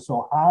stuff is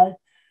so high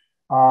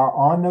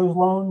on those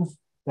loans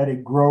that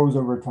it grows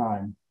over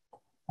time.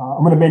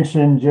 I'm going to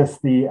mention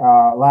just the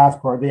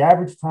last part. The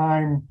average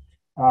time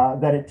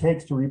that it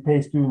takes to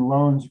repay student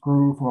loans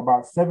grew from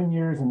about 7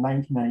 years in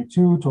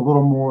 1992 to a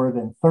little more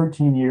than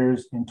 13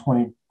 years in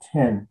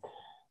 2010.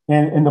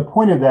 And the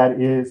point of that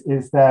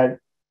is that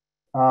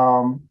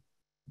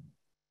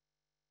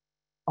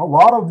a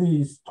lot of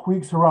these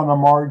tweaks around the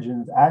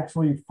margins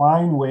actually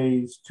find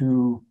ways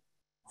to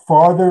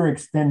farther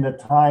extend the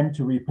time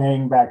to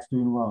repaying back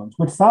student loans,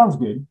 which sounds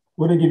good.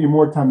 We're going to give you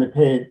more time to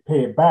pay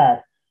it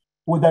back.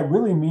 What that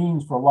really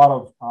means for a lot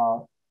of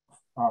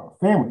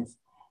families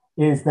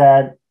is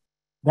that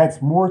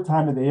that's more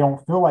time that they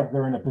don't feel like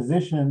they're in a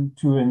position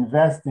to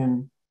invest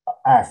in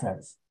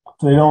assets.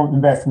 So they don't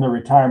invest in their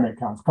retirement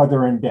accounts because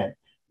they're in debt.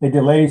 They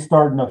delay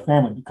starting a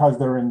family because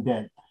they're in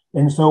debt.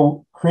 And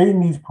so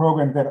creating these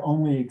programs that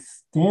only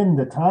extend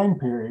the time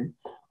period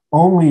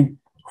only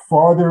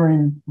farther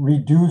and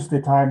reduce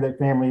the time that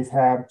families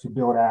have to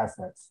build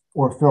assets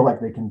or feel like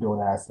they can build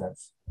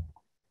assets.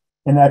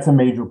 And that's a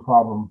major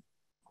problem.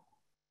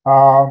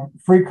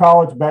 Free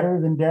college better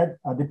than debt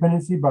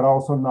dependency, but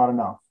also not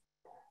enough.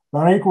 The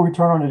unequal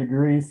return on a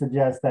degree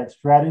suggests that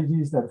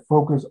strategies that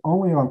focus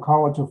only on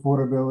college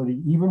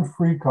affordability, even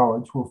free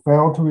college, will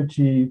fail to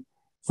achieve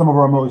some of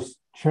our most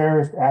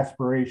cherished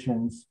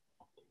aspirations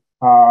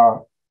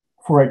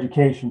for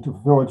education to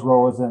fulfill its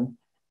role as an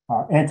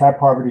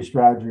anti-poverty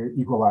strategy or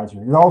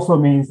equalizer. It also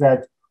means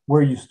that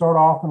where you start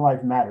off in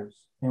life matters,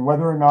 and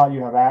whether or not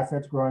you have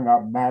assets growing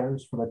up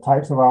matters for the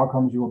types of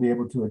outcomes you will be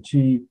able to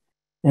achieve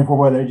and for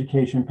whether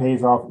education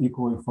pays off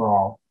equally for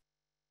all.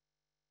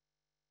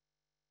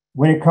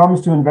 When it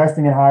comes to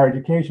investing in higher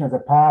education as a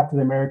path to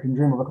the American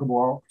dream of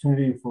equitable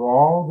opportunity for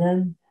all,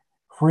 then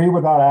free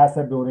without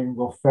asset building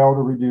will fail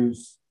to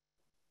reduce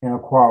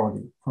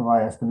inequality, from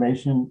my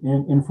estimation,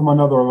 and from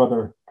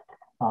other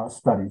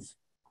studies.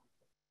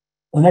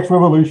 The next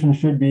revolution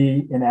should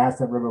be an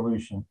asset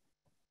revolution.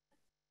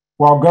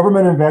 While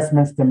government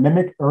investments to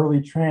mimic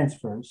early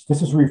transfers,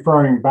 this is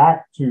referring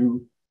back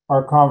to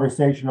our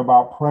conversation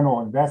about parental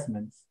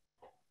investments,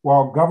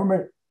 while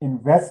government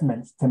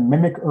investments to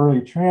mimic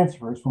early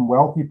transfers from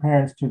wealthy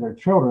parents to their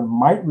children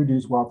might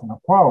reduce wealth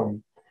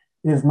inequality,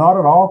 it is not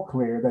at all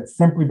clear that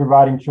simply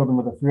providing children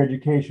with a free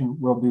education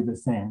will do the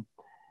same.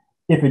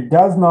 If it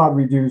does not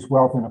reduce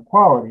wealth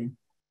inequality,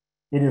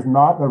 it is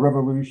not the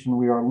revolution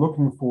we are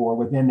looking for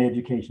within the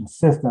education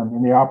system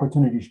and the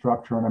opportunity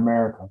structure in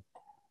America.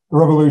 The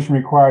revolution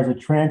requires a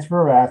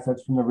transfer of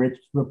assets from the rich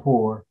to the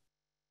poor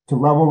to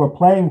level the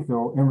playing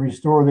field and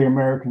restore the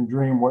American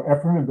dream where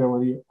effort and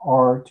ability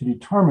are to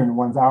determine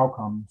one's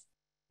outcomes,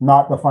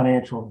 not the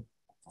financial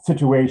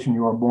situation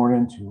you are born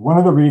into. One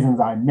of the reasons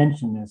I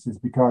mention this is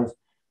because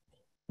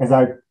as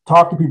I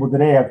talk to people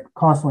today, I've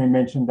constantly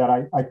mentioned that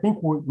I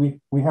think we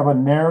have a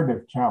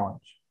narrative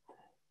challenge.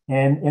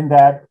 And in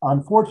that,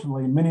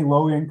 unfortunately, many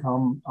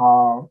low-income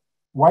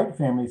white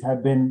families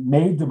have been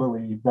made to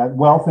believe that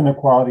wealth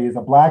inequality is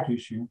a Black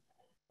issue,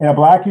 and a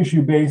Black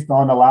issue based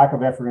on a lack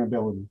of effort and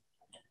ability.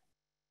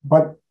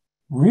 But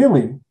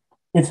really,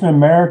 it's an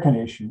American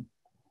issue.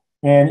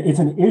 And it's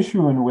an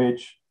issue in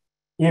which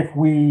if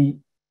we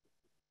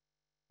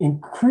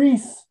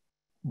increase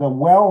the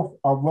wealth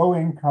of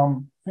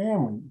low-income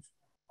families,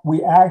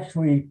 we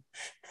actually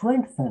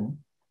strengthen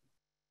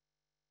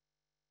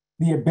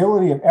the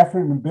ability of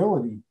effort and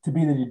ability to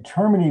be the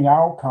determining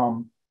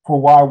outcome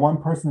for why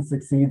one person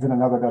succeeds and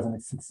another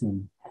doesn't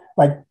succeed.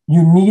 Like,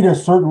 you need a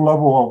certain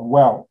level of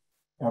wealth,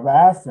 of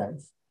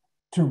assets,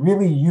 to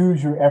really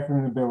use your effort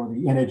and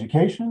ability in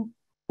education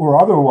or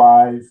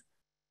otherwise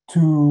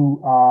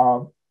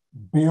to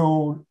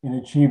build and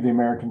achieve the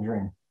American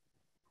dream.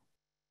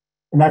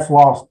 And that's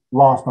lost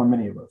on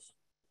many of us.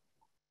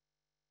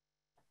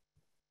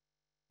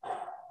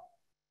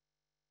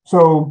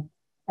 So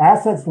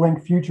assets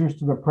link futures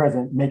to the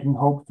present, making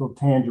hope feel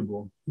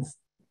tangible. This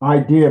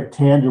idea of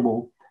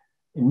tangible,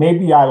 and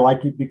maybe I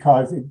like it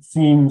because it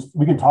seems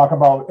we can talk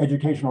about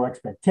educational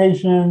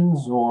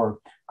expectations or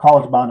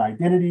college-bound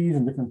identities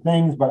and different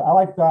things, but I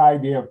like the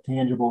idea of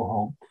tangible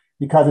hope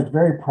because it's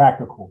very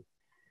practical.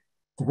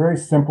 It's a very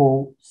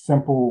simple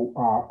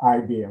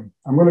idea.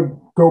 I'm going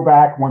to go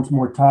back once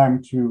more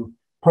time to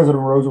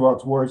President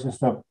Roosevelt's words just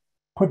to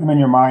put them in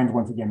your minds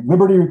once again.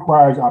 Liberty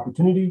requires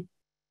opportunity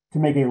to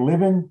make a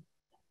living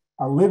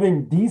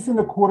decent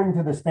according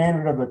to the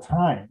standard of the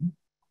time.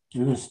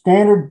 There's a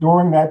standard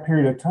during that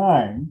period of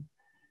time,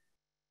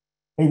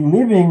 a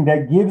living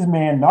that gives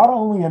man not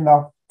only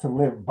enough to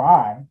live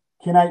by,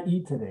 can I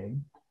eat today,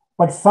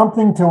 but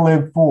something to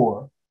live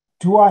for.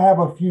 Do I have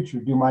a future?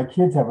 Do my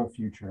kids have a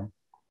future?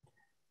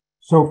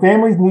 So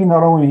families need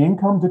not only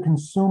income to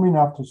consume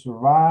enough to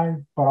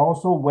survive, but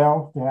also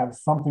wealth to have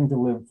something to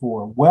live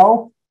for.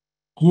 Wealth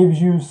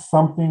gives you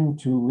something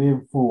to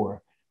live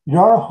for. You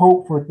don't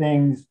hope for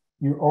things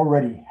you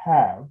already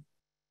have.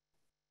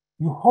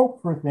 You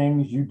hope for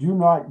things you do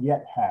not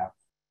yet have,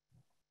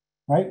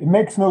 right? It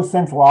makes no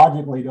sense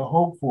logically to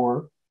hope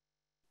for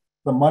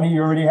the money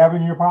you already have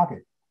in your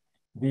pocket,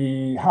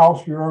 the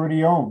house you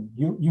already own.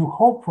 You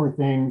hope for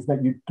things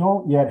that you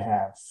don't yet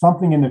have,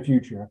 something in the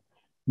future.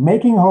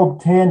 Making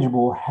hope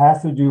tangible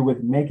has to do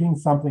with making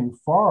something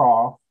far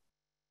off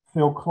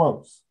feel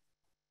close,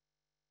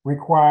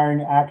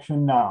 requiring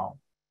action now.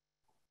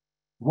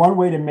 One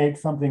way to make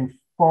something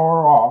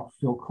far off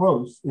feel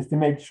close is to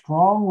make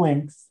strong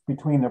links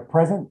between the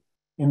present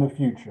and the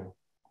future.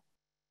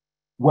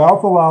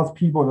 Wealth allows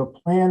people to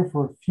plan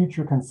for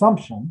future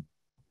consumption,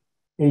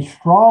 a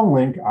strong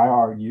link, I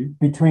argue,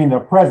 between the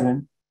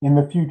present and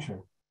the future.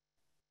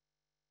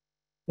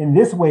 In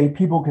this way,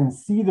 people can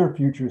see their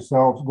future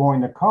selves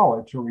going to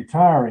college or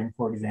retiring,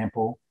 for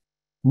example.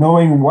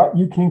 Knowing what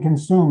you can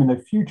consume in the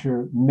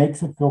future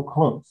makes it feel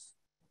close,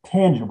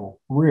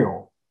 tangible,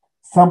 real,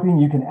 something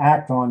you can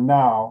act on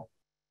now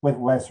with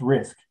less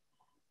risk.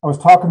 I was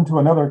talking to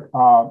another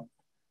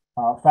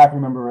faculty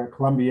member at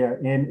Columbia,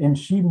 and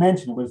she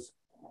mentioned, it was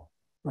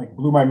like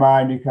blew my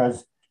mind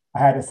because I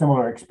had a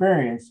similar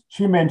experience.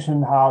 She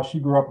mentioned how she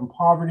grew up in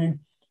poverty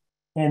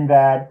and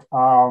that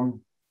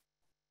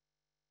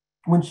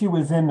when she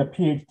was in the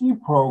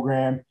PhD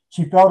program,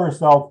 she felt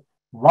herself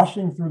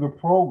rushing through the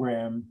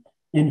program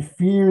in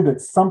fear that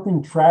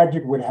something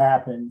tragic would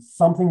happen,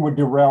 something would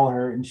derail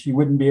her, and she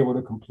wouldn't be able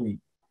to complete.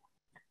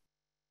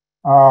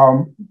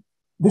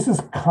 This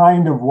is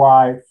kind of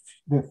why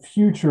the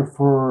future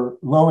for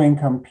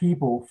low-income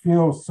people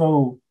feels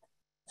so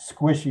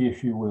squishy,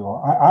 if you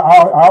will.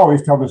 I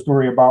always tell the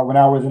story about when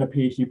I was in a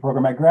PhD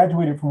program. I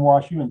graduated from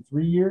WashU in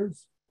 3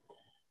 years,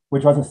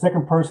 which I was the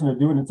second person to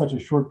do it in such a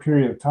short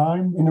period of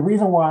time. And the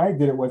reason why I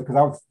did it was because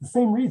I was the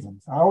same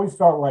reasons. I always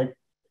felt like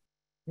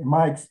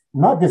my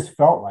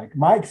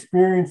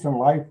experience in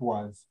life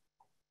was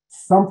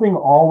something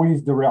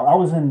always derailed. I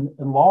was in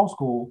law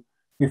school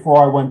before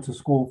I went to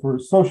school for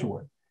social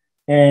work.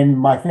 And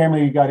my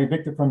family got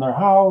evicted from their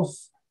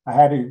house. I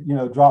had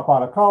to, drop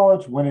out of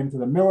college, went into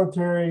the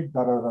military,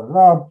 da, da, da,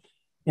 da.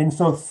 And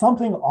so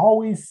something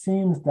always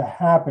seems to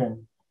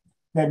happen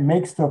that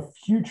makes the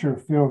future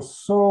feel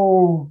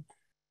so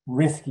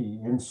risky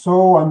and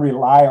so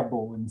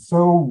unreliable and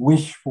so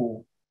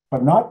wishful,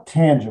 but not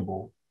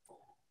tangible.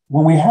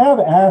 When we have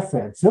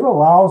assets, it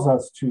allows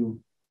us to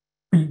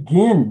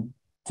begin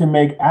to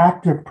make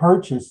active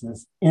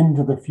purchases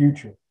into the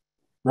future,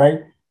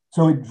 right?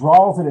 So it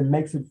draws it and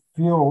makes it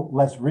feel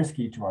less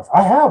risky to us.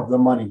 I have the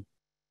money,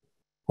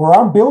 or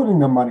I'm building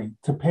the money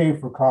to pay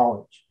for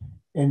college.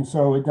 And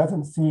so it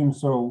doesn't seem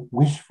so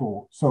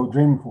wishful, so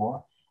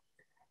dreamful.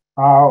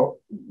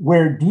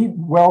 Where deep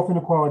wealth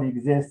inequality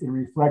exists, it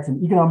reflects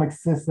an economic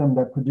system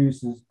that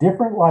produces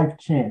different life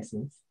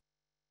chances,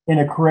 and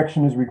a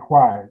correction is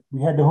required.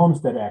 We had the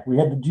Homestead Act, we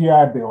had the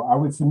GI Bill. I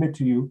would submit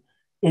to you,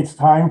 it's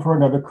time for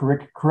another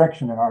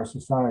correction in our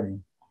society.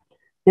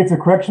 If the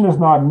correction is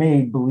not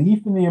made,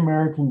 belief in the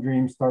American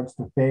dream starts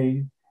to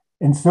fade,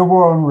 and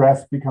civil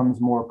unrest becomes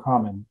more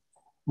common.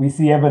 We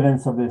see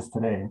evidence of this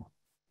today.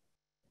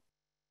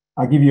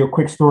 I'll give you a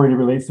quick story that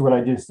relates to what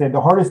I just said.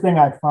 The hardest thing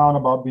I found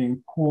about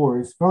being poor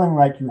is feeling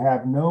like you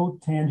have no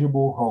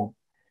tangible hope.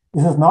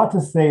 This is not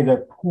to say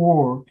that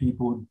poor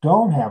people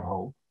don't have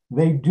hope.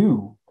 They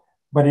do,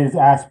 but it is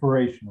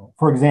aspirational.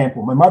 For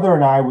example, my mother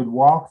and I would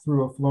walk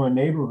through affluent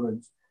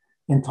neighborhoods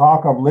and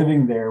talk of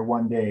living there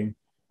one day,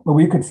 but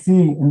we could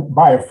see,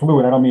 by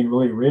affluent, I don't mean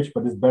really rich,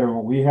 but it's better than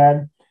what we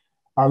had,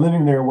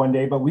 living there one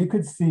day, but we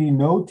could see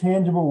no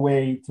tangible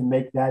way to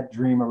make that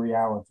dream a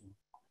reality.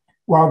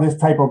 While this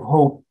type of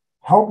hope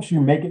helps you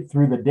make it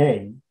through the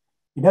day,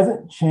 it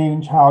doesn't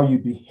change how you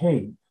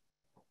behave.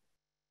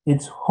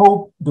 It's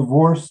hope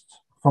divorced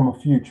from a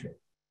future.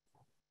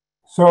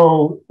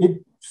 So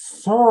it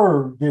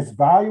served this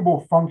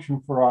valuable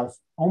function for us,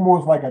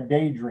 almost like a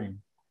daydream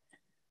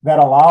that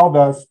allowed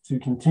us to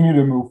continue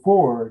to move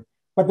forward.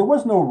 But there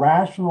was no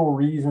rational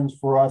reasons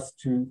for us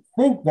to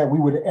think that we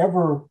would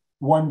ever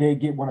one day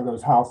get one of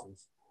those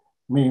houses.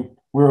 I mean,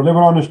 we were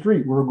living on the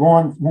street.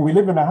 When we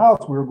lived in the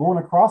house, we were going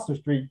across the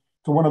street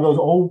to one of those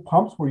old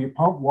pumps where you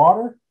pump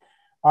water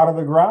out of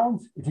the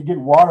ground to get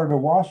water to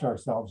wash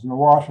ourselves and to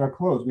wash our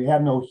clothes. We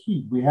had no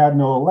heat. We had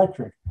no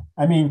electric.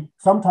 I mean,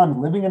 sometimes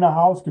living in a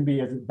house can be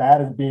as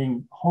bad as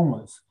being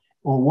homeless,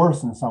 or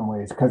worse in some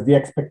ways, because the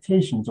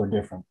expectations are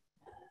different.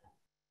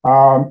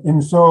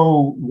 And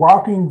so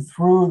walking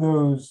through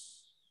those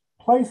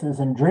places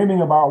and dreaming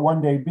about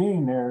one day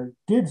being there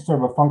did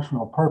serve a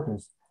functional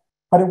purpose,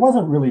 but it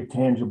wasn't really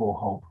tangible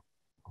hope.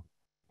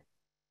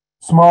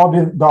 Small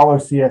dollar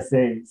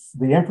CSAs,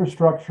 the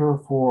infrastructure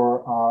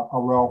for a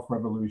wealth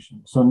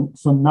revolution. So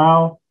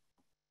now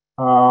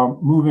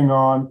Moving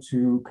on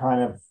to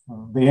kind of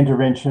the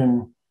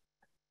intervention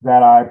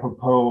that I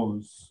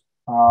propose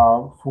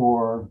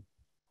for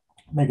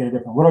making a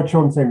difference. What are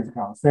children's savings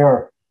accounts? They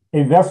are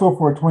a vessel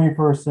for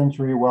 21st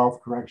century wealth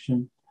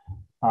correction,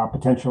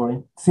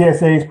 potentially.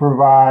 CSAs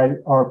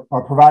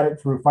are provided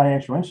through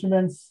financial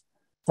instruments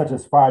such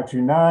as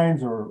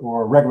 529s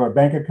or regular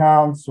bank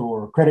accounts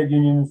or credit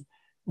unions,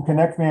 and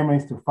connect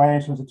families to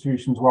financial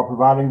institutions while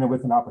providing them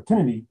with an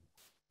opportunity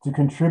to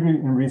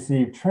contribute and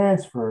receive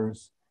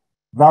transfers,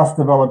 thus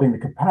developing the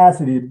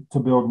capacity to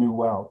build new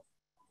wealth.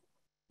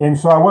 And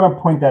so I want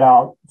to point that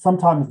out.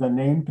 Sometimes the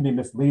name can be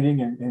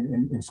misleading,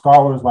 and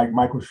scholars like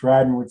Michael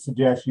Shradden would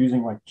suggest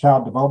using like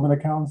child development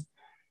accounts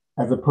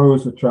as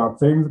opposed to child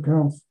savings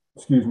accounts.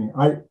 Excuse me.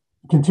 I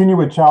continue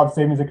with child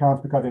savings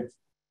accounts because it's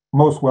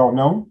most well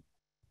known.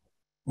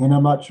 And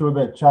I'm not sure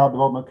that child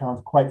development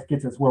accounts quite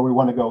gets us where we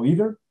want to go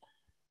either.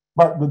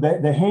 But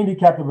the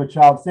handicap of a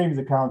child savings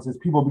accounts is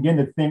people begin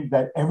to think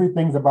that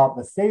everything's about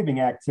the saving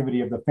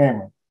activity of the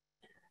family.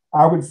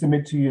 I would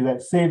submit to you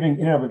that saving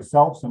in and of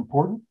itself is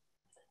important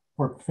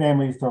for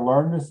families to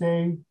learn to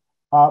save,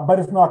 but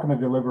it's not going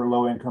to deliver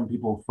low-income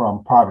people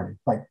from poverty.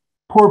 Like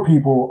poor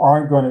people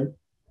aren't going to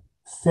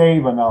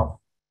save enough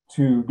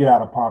to get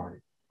out of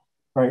poverty,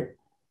 right?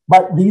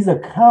 But these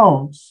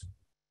accounts,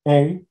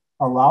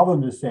 allow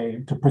them to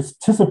save, to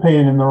participate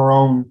in their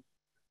own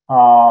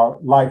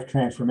life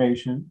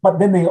transformation, but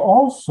then they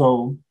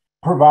also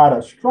provide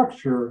a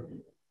structure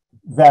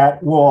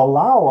that will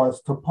allow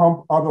us to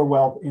pump other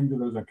wealth into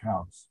those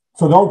accounts.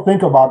 So don't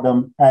think about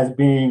them as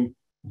being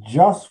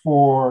just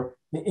for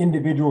the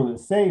individual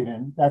that's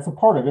saving. That's a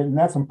part of it, and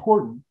that's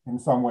important in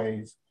some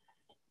ways.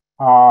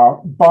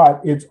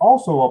 But it's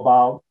also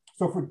about,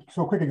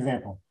 so quick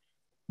example,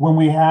 when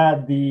we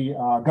had the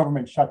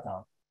government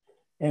shutdown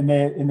and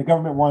the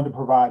government wanted to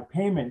provide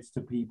payments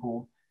to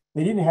people,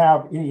 they didn't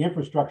have any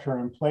infrastructure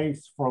in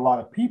place for a lot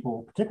of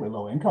people, particularly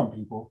low income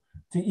people,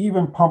 to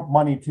even pump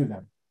money to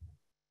them.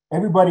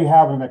 Everybody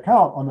having an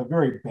account, on the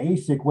very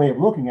basic way of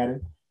looking at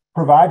it,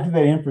 provides you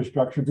that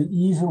infrastructure to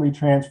easily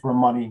transfer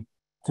money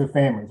to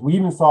families. We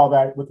even saw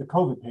that with the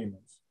COVID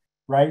payments,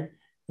 right?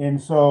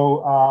 And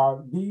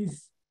so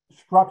these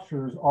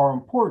structures are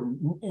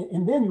important.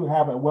 And then you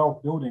have a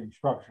wealth building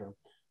structure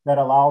that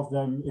allows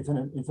them, it's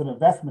an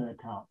investment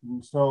account.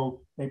 And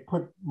so they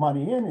put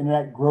money in and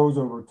that grows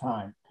over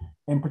time.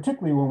 And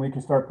particularly when we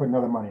can start putting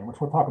other money in,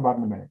 which we'll talk about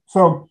in a minute.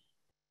 So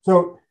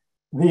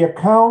the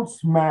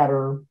accounts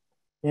matter.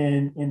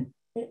 And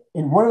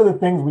one of the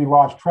things we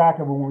lost track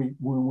of when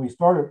we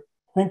started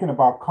thinking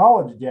about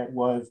college debt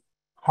was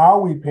how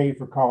we pay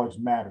for college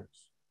matters,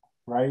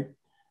 right?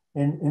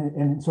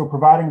 And so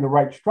providing the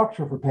right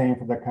structure for paying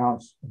for the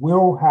accounts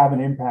will have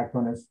an impact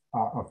on its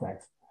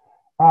effects.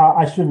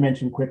 I should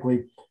mention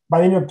quickly, by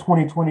the end of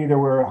 2020, there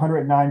were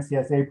 109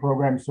 CSA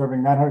programs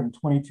serving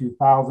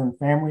 922,000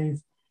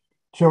 families,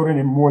 children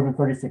in more than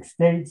 36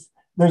 states.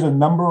 There's a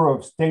number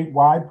of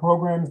statewide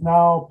programs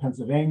now,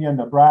 Pennsylvania,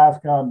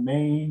 Nebraska,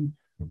 Maine,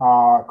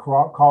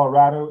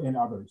 Colorado, and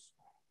others.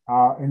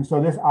 And so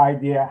this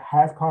idea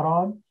has caught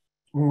on.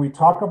 When we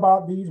talk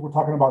about these, we're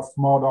talking about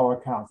small dollar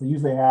accounts. They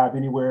usually have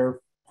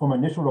anywhere from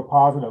initial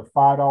deposit of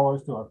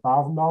 $5 to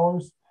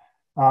 $1,000,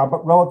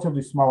 but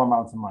relatively small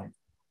amounts of money.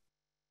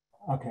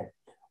 Okay,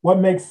 what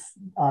makes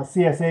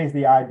CSAs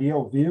the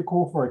ideal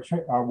vehicle for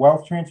a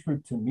wealth transfer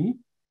to me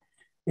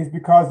is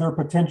because their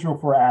potential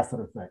for asset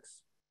effects.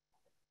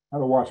 I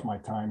have to watch my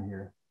time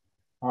here.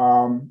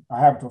 I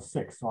have until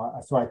 6,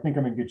 so I think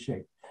I'm in good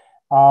shape.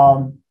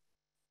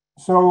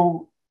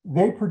 So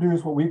they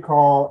produce what we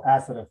call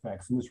asset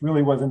effects. And this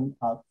really wasn't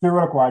a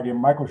theoretical idea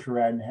Michael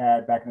Shradden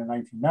had back in the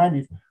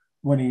 1990s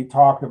when he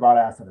talked about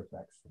asset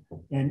effects.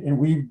 And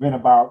we've been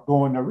about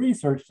going to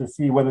research to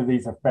see whether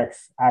these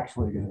effects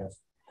actually exist.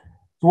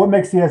 So what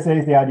makes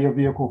CSAs the ideal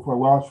vehicle for a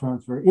wealth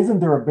transfer isn't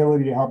their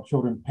ability to help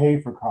children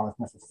pay for college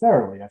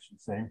necessarily, I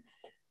should say.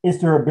 It's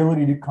their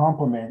ability to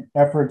complement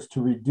efforts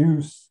to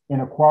reduce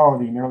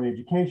inequality in early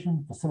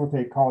education,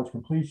 facilitate college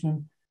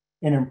completion,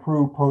 and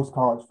improve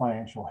post-college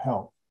financial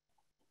health.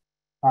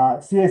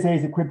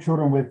 CSAs equip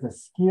children with the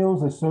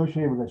skills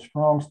associated with a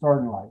strong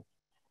start in life.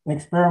 An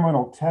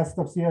experimental test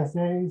of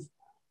CSAs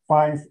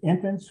finds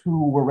infants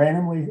who were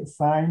randomly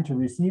assigned to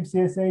receive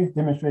CSAs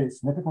demonstrated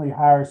significantly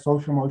higher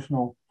social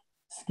emotional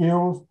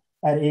skills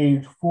at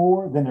age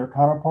 4 than their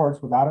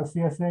counterparts without a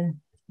CSA.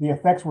 The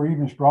effects were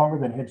even stronger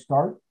than Head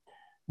Start.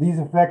 These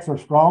effects are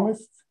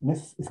strongest, and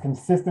this is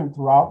consistent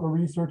throughout the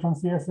research on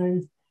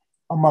CSAs,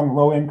 among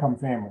low-income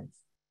families.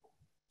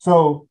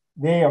 So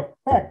they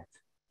affect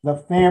the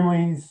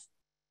families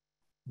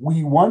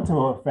we want to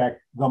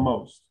affect the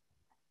most.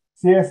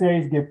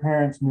 CSAs give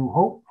parents new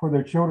hope for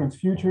their children's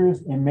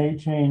futures and may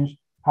change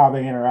how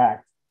they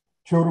interact.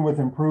 Children with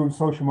improved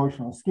social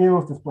emotional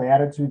skills display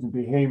attitudes and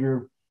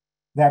behavior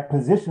that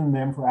position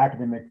them for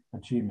academic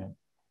achievement.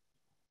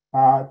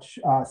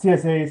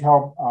 CSAs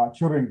help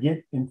children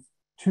get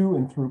to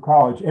and through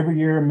college. Every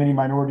year, many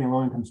minority and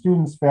low-income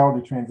students fail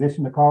to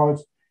transition to college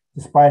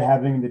despite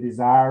having the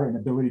desire and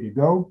ability to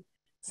go.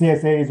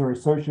 CSAs are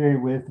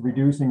associated with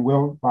reducing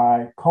wealth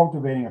by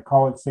cultivating a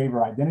college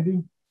saver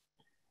identity.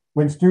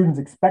 When students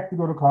expect to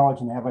go to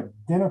college and have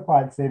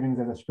identified savings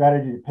as a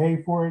strategy to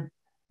pay for it,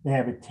 they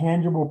have a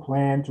tangible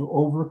plan to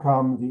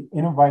overcome the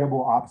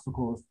inevitable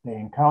obstacles they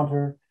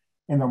encounter,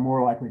 and they're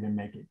more likely to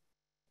make it.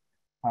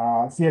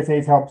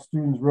 CSAs help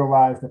students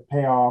realize the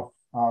payoff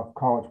of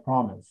college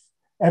promise.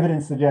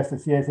 Evidence suggests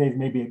that CSAs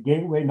may be a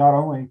gateway not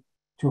only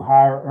to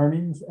higher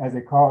earnings as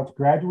a college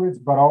graduates,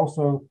 but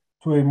also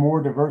to a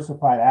more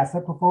diversified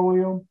asset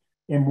portfolio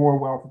and more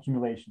wealth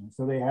accumulation.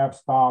 So they have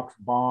stocks,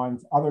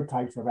 bonds, other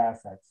types of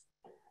assets.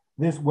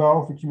 This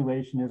wealth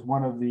accumulation is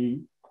one of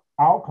the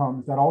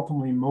outcomes that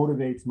ultimately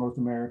motivates most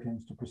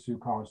Americans to pursue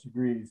college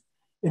degrees.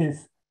 It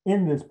is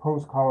in this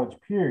post-college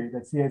period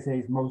that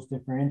CSAs most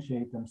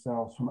differentiate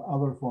themselves from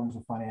other forms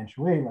of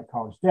financial aid like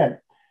college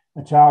debt.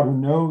 A child who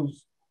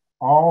knows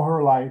all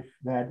her life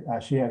that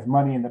she has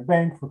money in the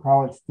bank for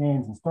college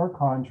stands in stark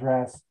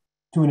contrast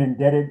to an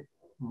indebted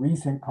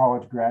recent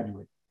college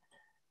graduate.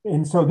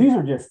 And so these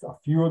are just a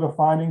few of the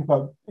findings,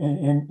 but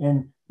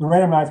in the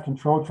randomized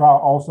control trial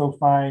also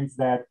finds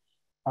that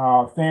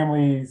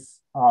families,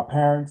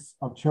 parents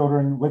of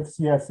children with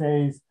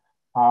CSAs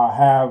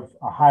have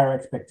higher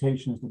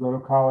expectations to go to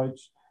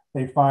college.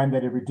 They find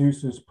that it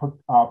reduces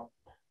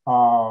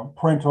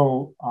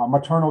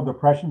maternal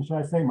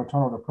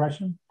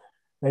depression.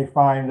 They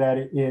find that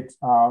it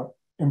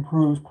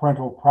improves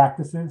parental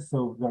practices,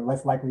 so they're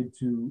less likely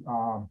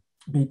to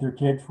beat their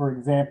kids, for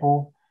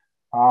example.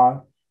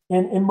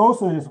 And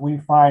most of this we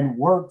find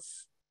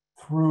works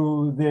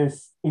through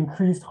this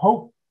increased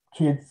hope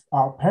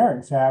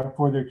parents have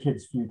for their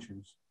kids'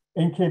 futures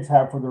and kids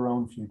have for their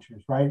own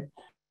futures, right?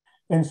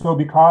 And so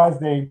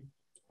because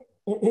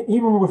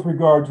even with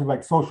regard to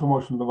like social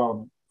emotional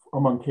development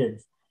among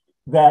kids,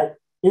 that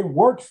it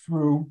works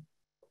through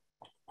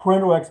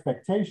parental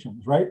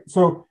expectations, right?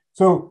 So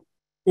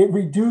it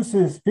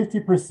reduces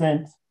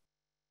 50%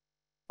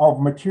 of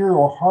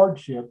material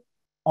hardship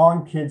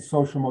on kids'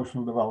 social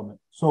emotional development.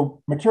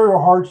 So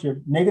material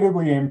hardship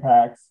negatively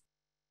impacts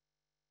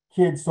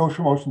kids'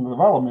 social emotional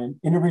development,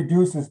 and it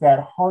reduces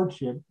that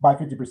hardship by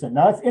 50%.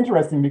 Now, it's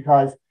interesting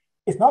because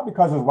it's not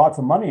because there's lots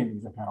of money in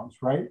these accounts,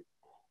 right?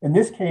 In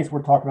this case,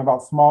 we're talking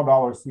about small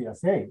dollar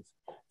CSAs.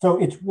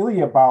 So it's really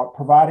about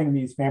providing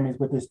these families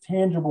with this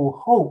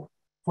tangible hope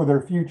for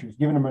their futures,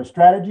 giving them a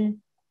strategy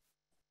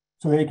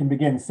so they can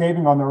begin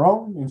saving on their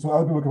own. And so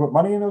other people can put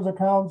money in those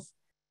accounts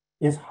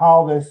is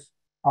how this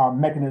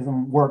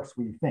mechanism works,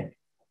 we think,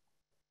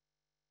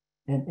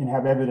 and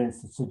have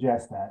evidence to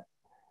suggest that.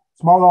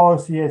 Small dollar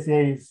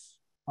CSAs,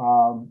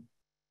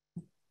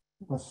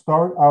 the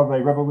start of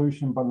a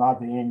revolution, but not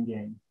the end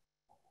game.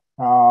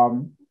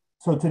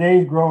 So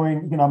today's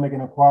growing economic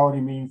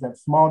inequality means that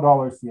small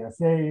dollar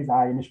CSAs,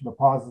 high initial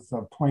deposits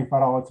of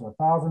 $25 to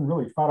 $1,000,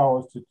 really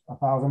 $5 to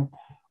 $1,000,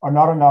 are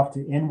not enough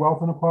to end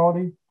wealth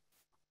inequality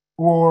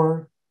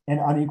or an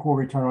unequal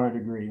return on a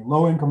degree.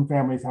 Low-income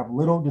families have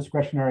little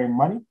discretionary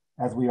money,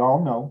 as we all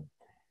know,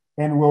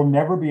 and will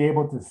never be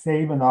able to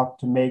save enough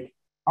to make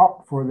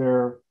up for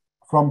their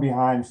from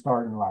behind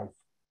start in life.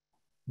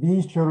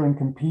 These children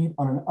compete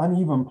on an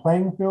uneven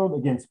playing field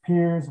against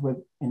peers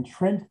with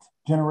entrenched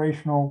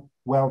generational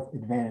wealth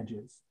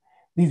advantages.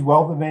 These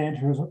wealth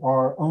advantages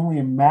are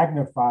only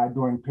magnified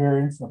during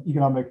periods of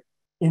economic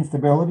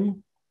instability,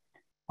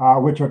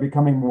 which are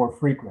becoming more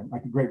frequent,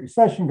 like the Great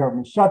Recession,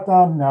 government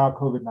shutdown, now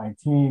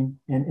COVID-19,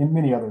 and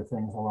many other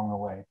things along the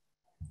way.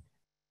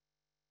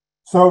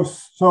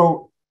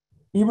 So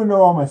even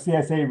though I'm a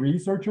CSA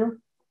researcher,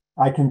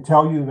 I can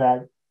tell you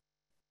that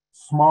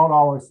small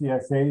dollar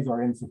CSAs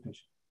are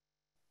insufficient.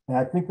 And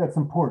I think that's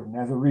important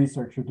as a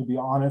researcher to be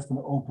honest and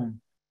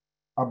open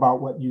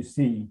about what you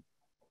see.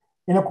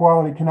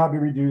 Inequality cannot be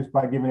reduced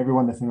by giving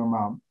everyone the same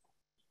amount.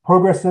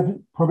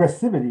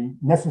 Progressivity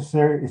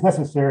is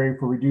necessary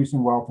for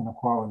reducing wealth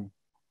inequality.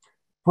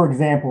 For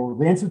example,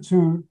 the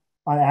Institute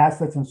on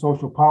Assets and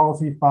Social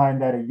Policy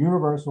find that a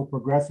universal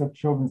progressive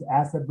children's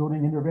asset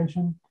building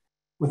intervention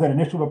with an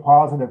initial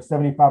deposit of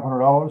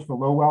 $7,500 for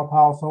low wealth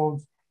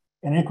households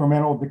and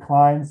incremental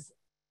declines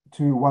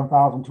to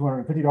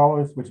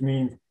 $1,250, which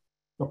means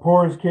the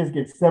poorest kids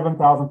get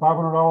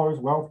 $7,500,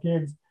 wealth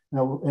kids,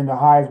 and the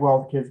highest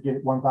wealth kids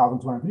get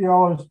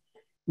 $1,250,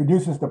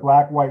 reduces the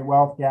Black-white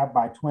wealth gap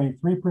by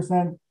 23%,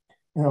 and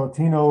the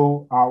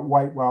Latino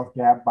white wealth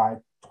gap by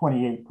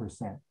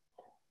 28%.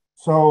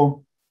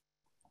 So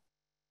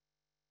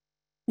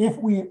if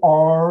we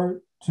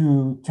are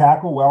to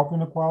tackle wealth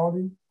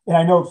inequality, and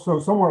I know, so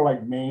somewhere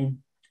like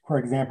Maine, for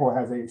example,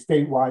 has a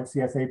statewide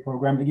CSA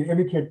program to give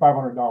every kid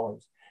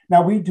 $500.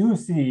 Now we do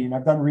see, and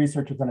I've done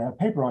research and I have a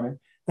paper on it,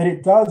 that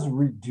it does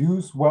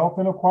reduce wealth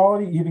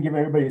inequality, even give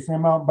everybody the same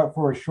amount, but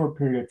for a short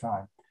period of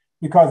time.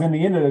 Because in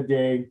the end of the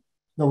day,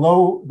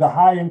 the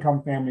high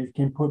income families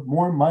can put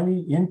more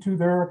money into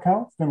their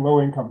accounts than low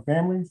income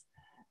families.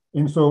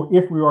 And so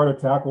if we are to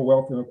tackle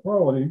wealth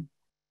inequality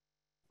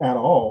at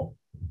all,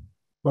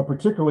 but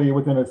particularly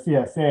within a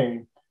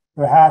CSA,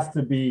 there has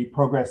to be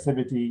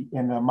progressivity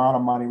in the amount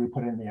of money we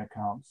put in the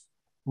accounts.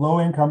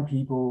 low-income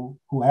people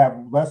who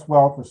have less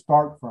wealth to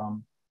start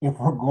from, if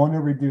we're going to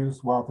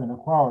reduce wealth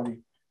inequality,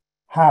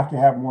 have to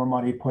have more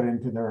money put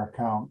into their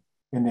account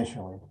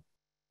initially.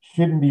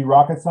 Shouldn't be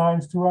rocket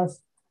science to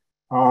us,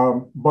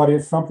 but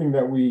it's something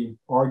that we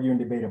argue and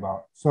debate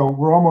about. So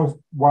we're almost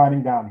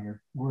winding down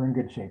here. We're in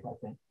good shape, I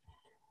think.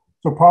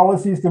 So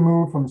policies to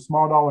move from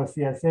small dollar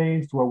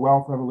CSAs to a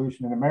wealth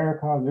revolution in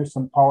America. There's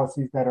some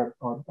policies that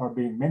are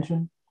being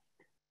mentioned.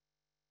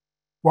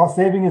 While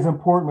saving is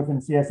important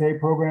within CSA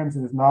programs,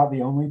 it is not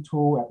the only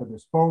tool at the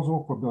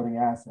disposal for building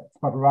assets.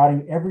 By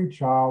providing every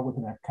child with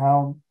an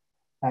account,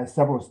 as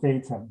several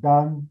states have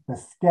done, the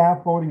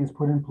scaffolding is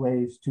put in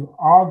place to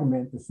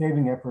augment the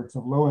saving efforts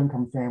of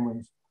low-income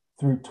families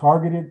through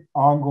targeted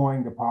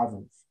ongoing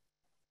deposits.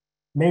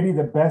 Maybe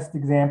the best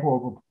example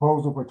of a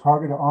proposal for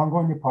targeted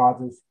ongoing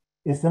deposits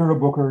is Senator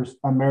Booker's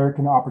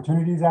American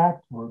Opportunities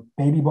Act, or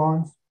baby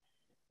bonds.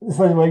 This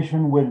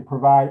legislation would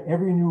provide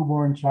every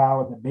newborn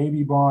child with a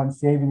baby bond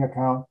saving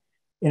account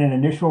in an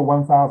initial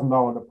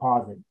 $1,000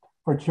 deposit.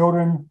 For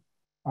children,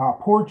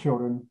 poor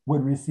children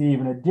would receive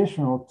an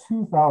additional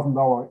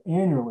 $2,000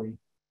 annually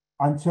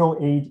until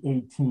age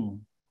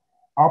 18.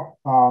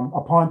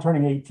 Upon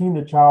turning 18,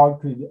 the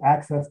child could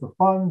access the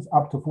funds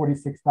up to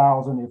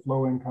 $46,000 if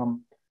low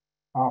income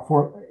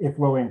for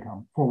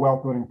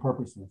wealth building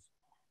purposes.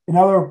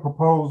 Another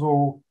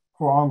proposal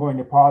for ongoing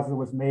deposit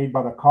was made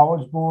by the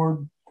College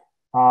Board.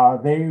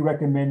 They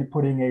recommend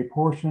putting a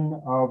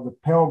portion of the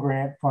Pell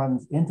Grant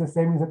funds into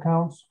savings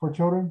accounts for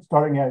children,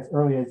 starting as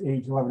early as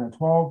age 11 and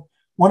 12.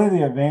 One of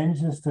the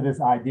advantages to this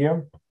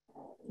idea,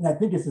 and I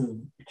think this is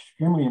an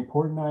extremely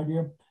important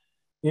idea,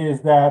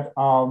 is that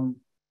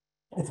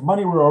it's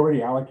money we're already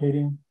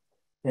allocating.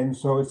 And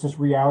so it's just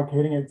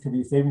reallocating it to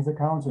these savings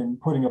accounts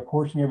and putting a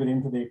portion of it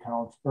into the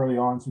accounts early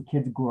on so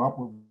kids grow up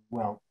with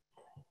wealth.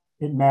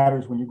 It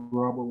matters when you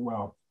grow up with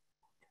wealth.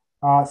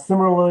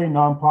 Similarly,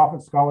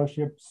 nonprofit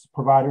scholarships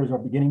providers are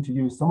beginning to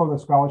use some of the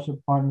scholarship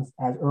funds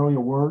as early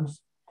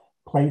awards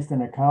placed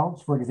in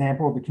accounts. For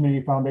example, the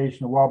Community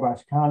Foundation of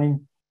Wabash County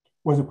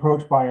was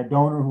approached by a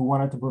donor who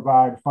wanted to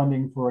provide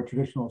funding for a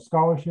traditional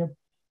scholarship.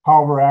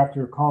 However,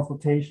 after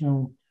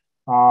consultation,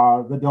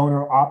 the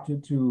donor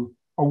opted to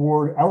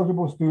award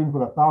eligible students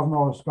with a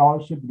 $1,000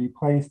 scholarship to be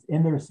placed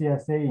in their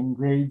CSA in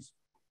grades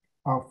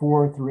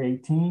 4 through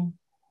 18.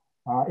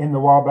 In the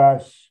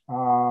Wabash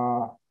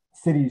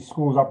City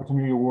Schools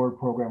Opportunity Award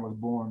program was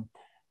born.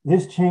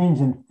 This change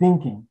in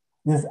thinking,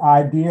 this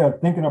idea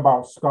of thinking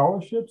about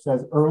scholarships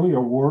as early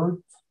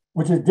awards,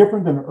 which is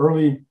different than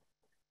early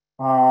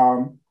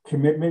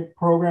commitment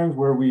programs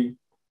where we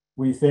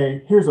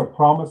say, here's a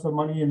promise of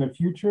money in the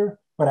future,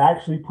 but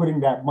actually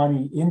putting that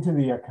money into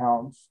the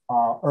accounts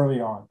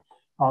early on.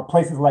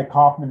 Places like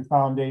Kauffman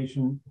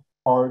Foundation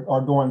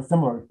are doing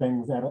similar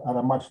things at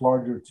a much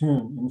larger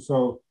tune. And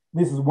so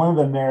this is one of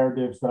the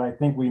narratives that I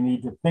think we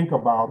need to think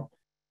about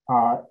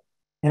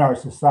in our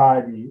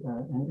society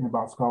and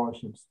about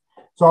scholarships.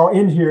 So I'll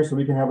end here so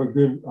we can have a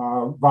good,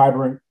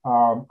 vibrant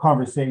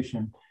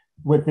conversation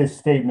with this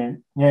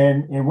statement.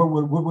 And what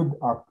would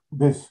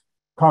this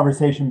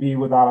conversation be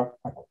without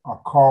a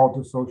call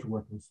to social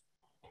workers?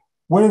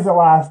 When is the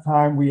last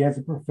time we as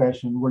a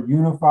profession were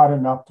unified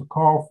enough to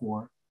call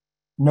for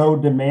no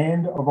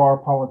demand of our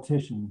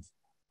politicians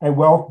a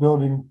wealth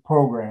building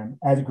program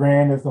as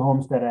grand as the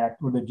Homestead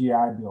Act or the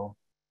GI Bill?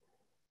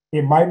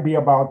 It might be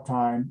about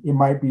time. It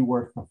might be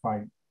worth the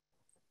fight.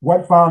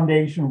 What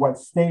foundation, what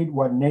state,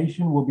 what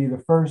nation will be the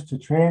first to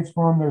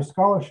transform their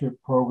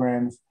scholarship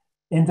programs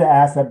into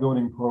asset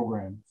building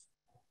programs?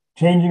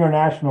 Changing our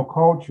national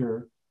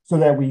culture so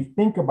that we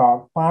think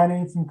about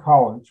financing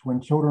college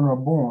when children are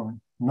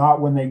born,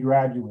 not when they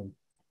graduate,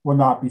 will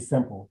not be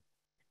simple.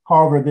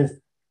 However, this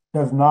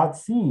does not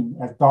seem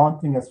as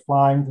daunting as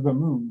flying to the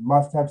moon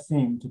must have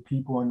seemed to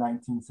people in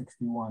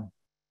 1961.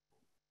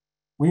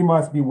 We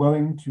must be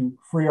willing to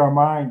free our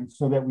minds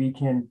so that we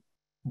can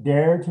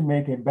dare to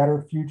make a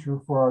better future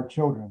for our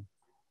children,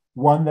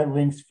 one that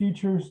links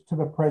futures to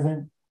the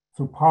present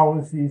through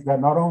policies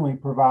that not only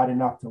provide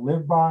enough to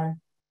live by,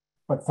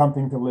 but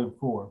something to live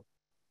for.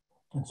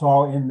 And so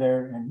I'll end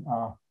there and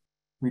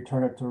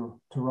return it to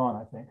Ron,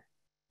 I think.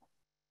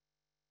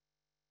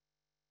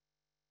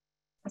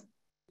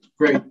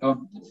 Great.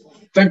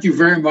 Thank you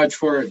very much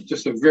for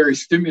just a very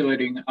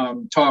stimulating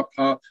talk.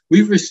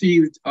 We've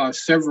received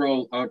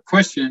several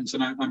questions,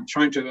 and I'm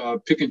trying to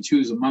pick and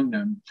choose among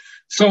them.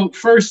 So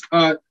first,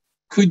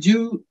 could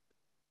you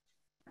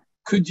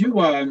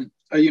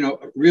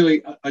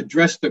really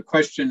address the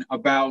question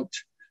about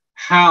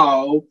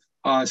how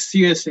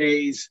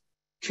CSAs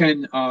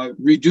can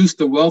reduce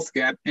the wealth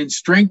gap and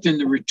strengthen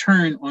the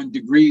return on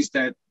degrees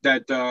that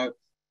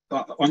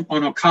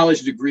on a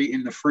college degree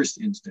in the first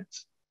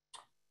instance?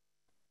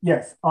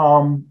 Yes,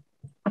 so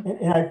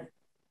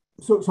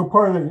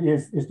part of it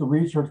is the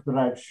research that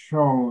I've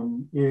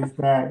shown is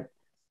that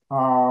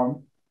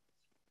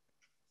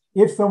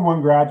if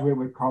someone graduated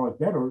with college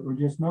debt or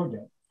just no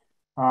debt,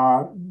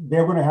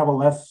 they're going to have a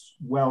less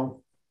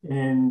wealth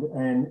and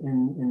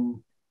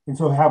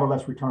so have a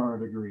less return on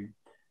a degree.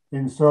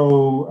 And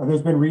so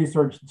there's been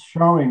research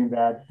showing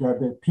that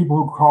the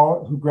people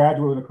who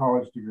graduate with a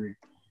college degree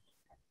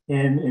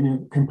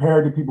and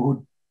compared to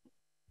people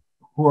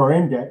who are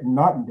in debt and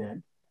not in debt,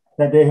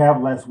 that they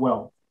have less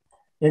wealth.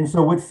 And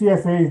so what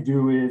CSAs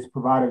do is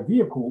provide a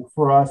vehicle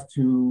for us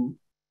to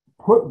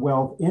put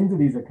wealth into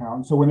these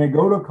accounts. So when they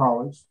go to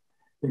college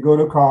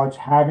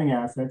having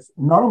assets.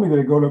 Not only do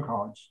they go to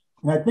college,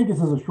 and I think this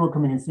is a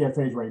shortcoming in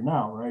CSAs right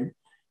now, right,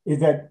 is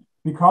that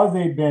because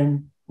they've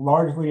been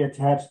largely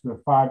attached to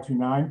the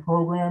 529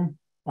 program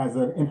as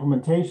an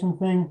implementation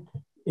thing,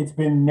 it's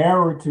been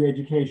narrowed to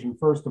education,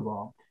 first of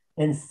all.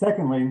 And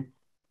secondly,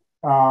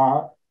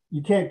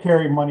 you can't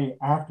carry money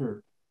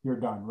after you're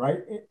done, right?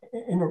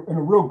 In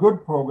a real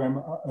good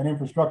program, an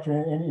infrastructure,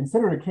 and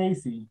Senator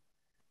Casey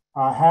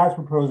has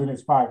proposed in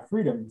his 5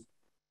 freedoms,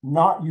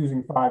 not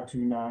using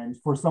 529s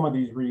for some of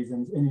these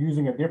reasons and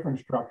using a different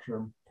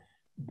structure,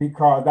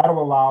 because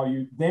that'll allow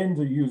you then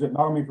to use it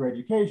not only for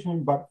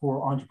education, but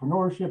for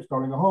entrepreneurship,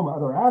 starting a home,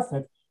 other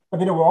assets. But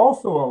then it will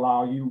also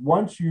allow you,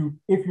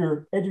 if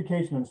your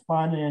education is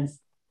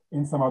financed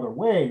in some other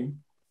way,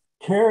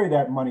 carry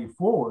that money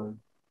forward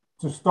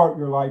to start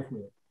your life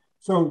with.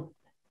 So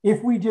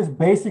if we just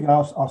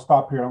I'll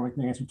stop here, I don't want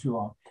to answer too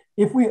long.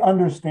 If we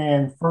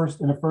understand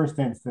in the first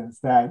instance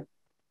that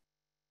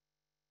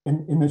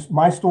in this,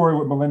 my story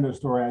with Melinda's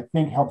story, I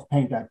think helps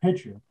paint that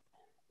picture.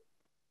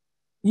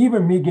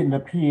 Even me getting a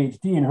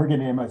PhD and her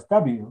getting an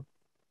MSW,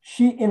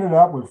 she ended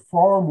up with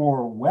far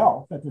more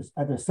wealth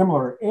at a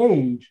similar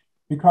age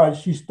because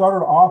she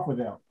started off with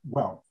that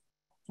wealth.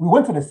 We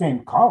went to the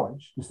same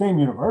college, the same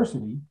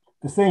university,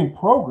 the same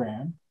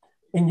program,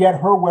 and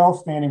yet her wealth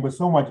standing was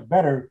so much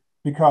better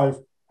because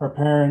her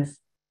parents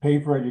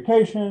paid for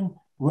education,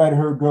 let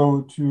her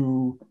go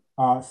to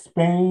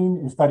Spain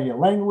and study a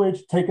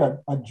language, take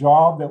a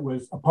job that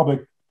was a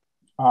public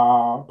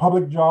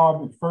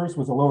job at first,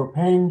 was a lower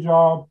paying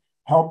job,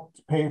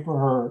 helped pay for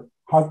her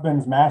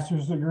husband's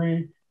master's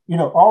degree.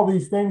 All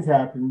these things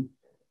happened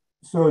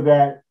so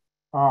that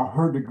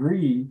her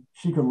degree,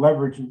 she could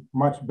leverage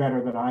much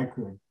better than I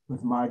could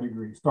with my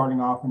degree, starting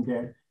off in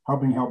debt,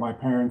 help my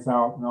parents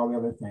out and all the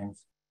other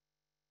things.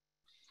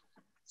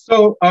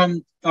 So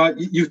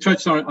you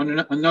touched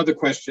on another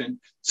question.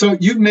 So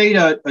you've made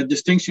a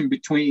distinction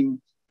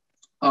between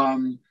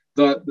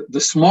the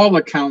small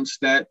accounts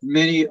that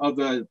many of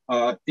the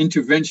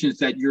interventions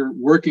that you're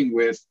working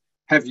with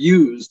have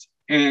used,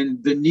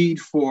 and the need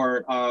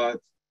for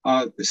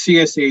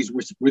CSAs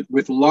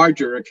with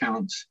larger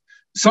accounts.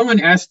 Someone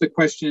asked the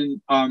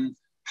question,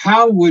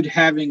 how would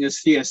having a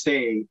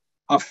CSA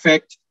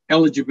affect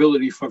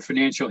eligibility for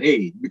financial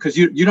aid? Because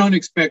you don't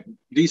expect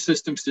these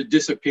systems to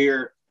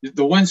disappear,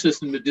 the one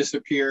system to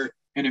disappear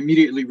and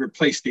immediately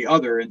replace the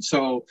other. And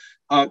so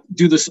are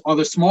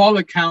the small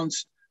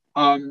accounts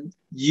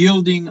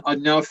yielding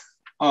enough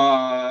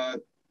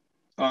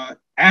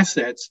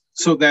assets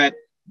so that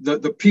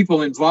the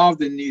people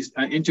involved in these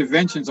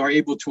interventions are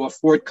able to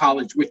afford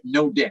college with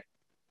no debt?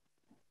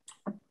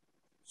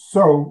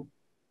 So,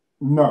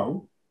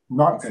 no,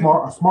 not okay.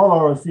 Small. A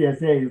smaller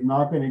CSA is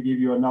not going to give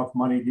you enough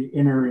money to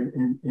enter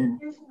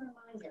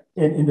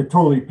and to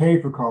totally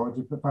pay for college.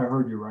 If I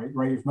heard you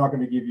right, it's not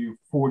going to give you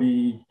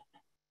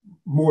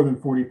more than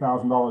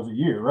 $40,000 a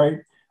year, right?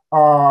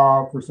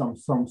 For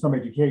some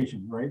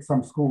education, right?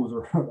 Some schools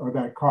are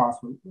that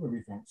cost with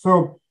everything.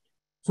 So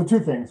 2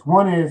 things.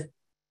 One is,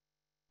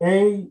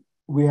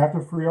 we have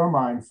to free our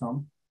minds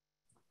some.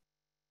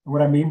 And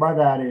what I mean by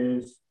that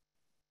is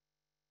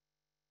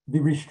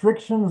the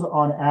restrictions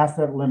on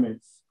asset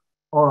limits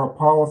are a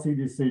policy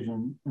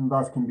decision and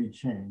thus can be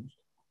changed.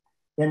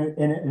 And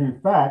in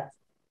fact,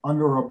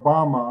 under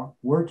Obama,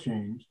 were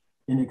changed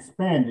and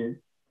expanded.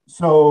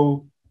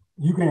 So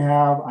you can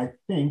have, I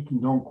think,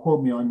 and don't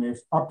quote me on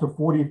this, up to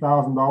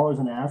 $40,000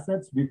 in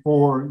assets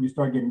before you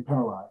start getting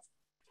penalized.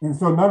 And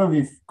so none of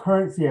these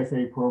current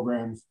CSA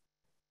programs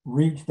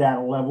reach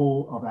that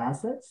level of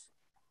assets.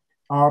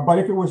 But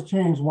if it was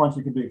changed once,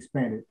 it could be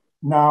expanded.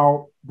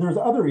 Now, there's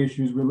other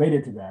issues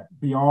related to that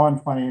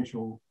beyond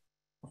financial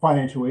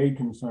aid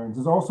concerns.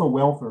 There's also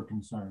welfare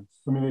concerns.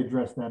 So let me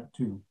address that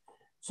too.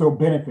 So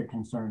benefit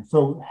concerns.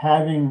 So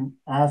having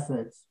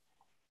assets,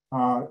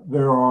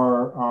 there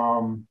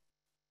are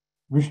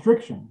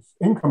restrictions,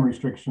 income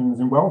restrictions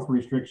and wealth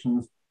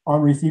restrictions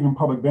on receiving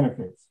public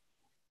benefits.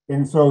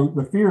 And so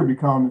the fear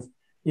becomes,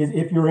 is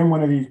if you're in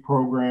one of these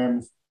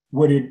programs,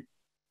 would it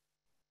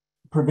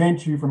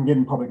prevent you from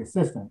getting public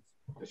assistance?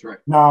 That's right.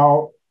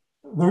 Now,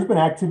 there's been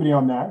activity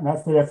on that, and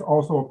that's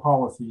also a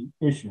policy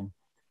issue.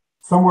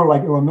 Somewhere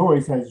like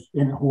Illinois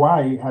in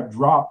Hawaii have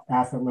dropped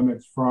asset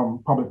limits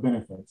from public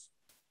benefits.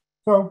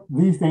 So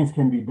these things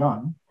can be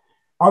done.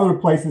 Other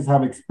places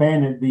have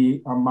expanded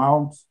the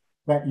amounts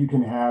that you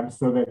can have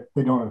so that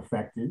they don't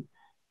affect it.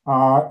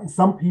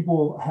 Some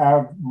people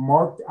have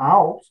marked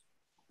out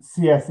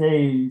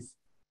CSAs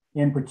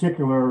in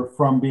particular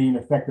from being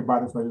affected by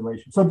this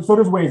legislation. So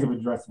there's ways of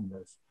addressing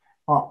this.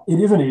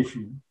 It is an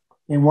issue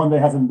and one that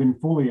hasn't been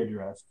fully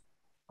addressed,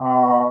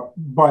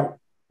 but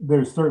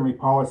there's certainly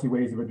policy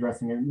ways of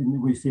addressing it,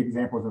 and we see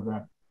examples of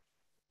that.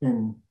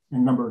 in a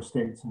number of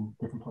states and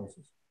different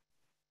places.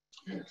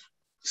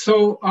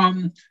 So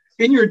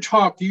in your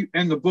talk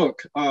and the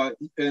book,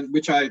 and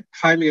which I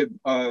highly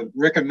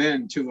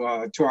recommend to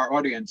our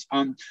audience,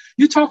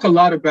 you talk a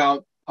lot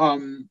about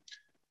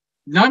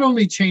not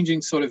only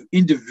changing sort of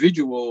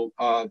individual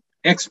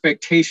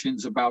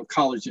expectations about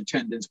college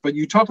attendance, but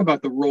you talk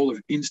about the role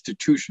of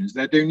institutions,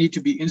 that there need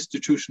to be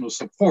institutional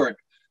support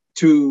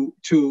to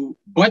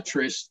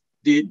buttress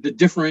the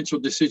differential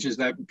decisions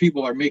that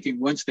people are making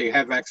once they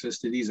have access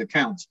to these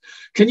accounts.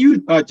 Can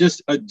you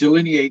just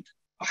delineate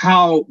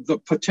how the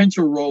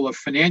potential role of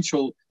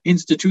financial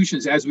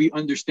institutions as we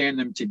understand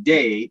them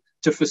today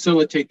to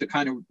facilitate the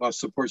kind of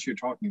supports you're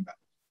talking about?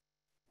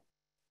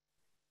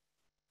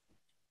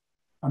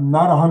 I'm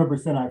not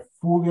 100% I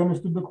fully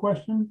understood the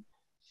question.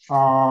 So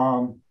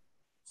I'm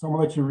gonna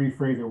let you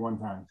rephrase it one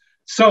time.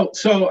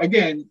 So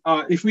again,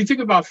 if we think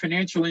about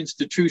financial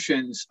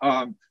institutions,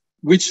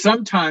 which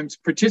sometimes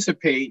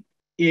participate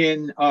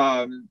in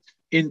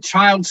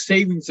child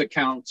savings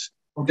accounts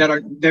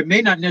that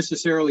may not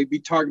necessarily be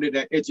targeted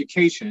at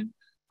education,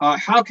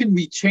 how can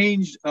we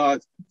change?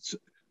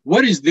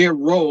 What is their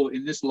role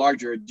in this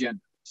larger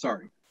agenda?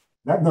 Sorry.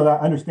 I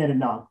understand it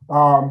now.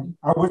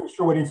 I wasn't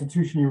sure what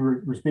institution you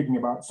were speaking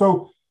about.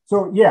 So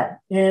yeah,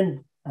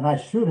 and I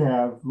should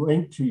have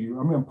linked to you.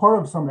 I'm part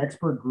of some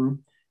expert group,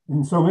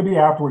 and so maybe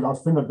afterwards I'll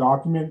send a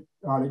document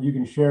that you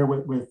can share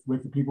with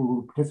the people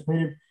who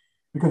participated,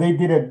 because they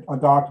did a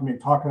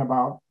document talking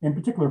about, in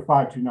particular,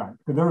 529,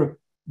 because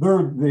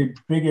they're the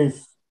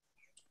biggest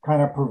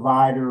kind of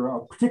provider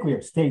of, particularly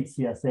of state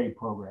CSA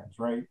programs,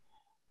 right?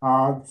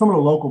 Some of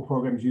the local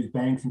programs use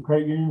banks and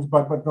credit unions,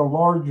 but the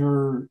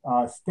larger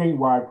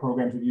statewide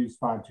programs have used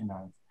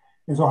 529s.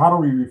 And so how do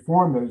we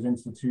reform those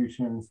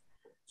institutions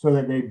so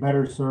that they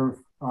better serve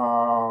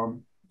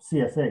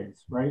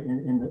CSAs, right?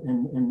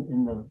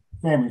 In the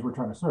families we're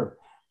trying to serve.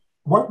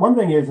 One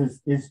thing is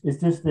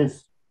just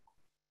this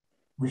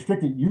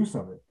restricted use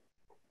of it,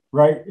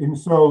 right? And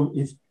so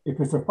if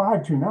it's a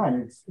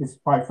 529, it's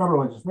by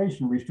federal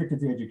legislation restricted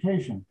to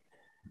education.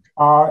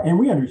 And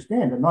we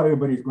understand that not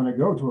everybody's going to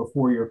go to a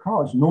four-year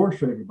college, nor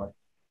should everybody,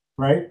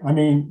 right? I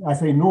mean, I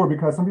say nor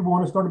because some people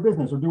want to start a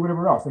business or do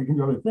whatever else. They can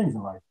do other things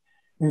in life.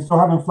 And so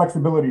having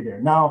flexibility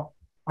there. Now,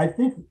 I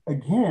think,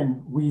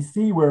 again, we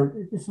see where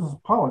this is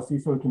policy,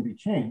 so it can be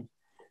changed.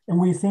 And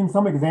we've seen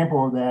some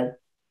example of that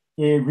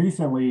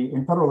recently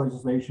in federal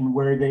legislation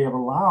where they have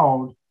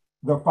allowed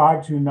the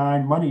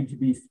 529 money to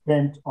be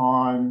spent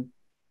on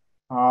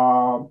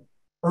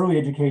early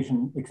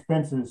education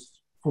expenses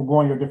for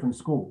going to a different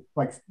school.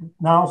 Like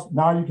now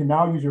you can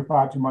now use your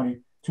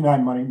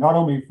 529 money, not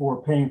only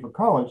for paying for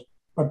college,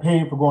 but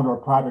paying for going to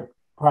a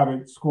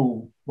private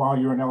school while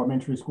you're in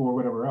elementary school or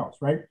whatever else,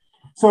 right?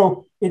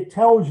 So it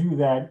tells you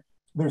that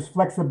there's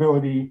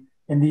flexibility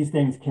and these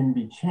things can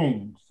be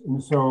changed.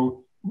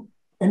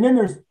 And then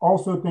there's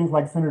also things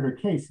like Senator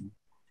Casey,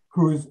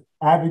 who's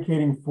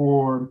advocating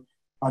for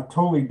a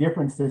totally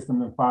different system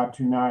than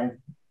 529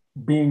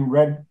 being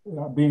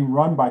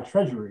run by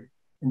Treasury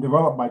and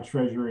developed by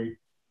Treasury,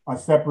 a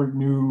separate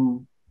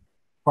new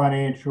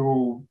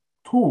financial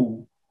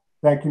tool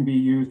that can be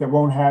used that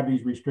won't have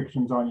these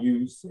restrictions on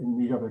use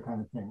and these other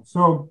kind of things.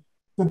 So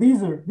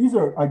these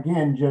are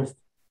again just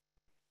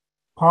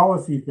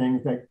policy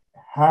things that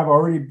have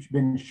already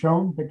been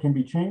shown that can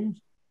be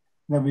changed,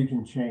 that we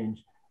can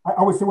change.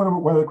 I would say one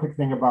other quick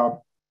thing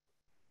about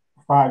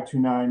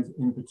 529s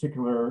in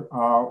particular,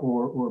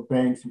 or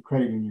banks and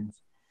credit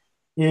unions,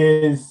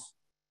 is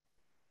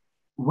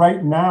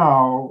right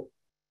now,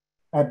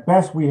 at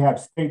best, we have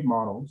state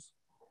models.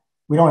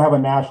 We don't have a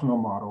national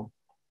model.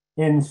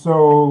 And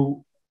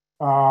so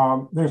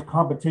there's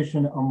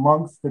competition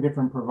amongst the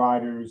different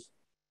providers,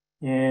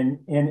 and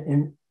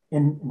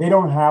they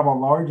don't have a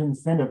large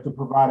incentive to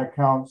provide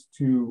accounts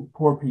to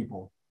poor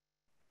people,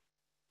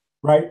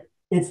 right?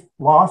 It's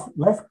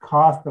less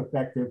cost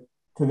effective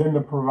to them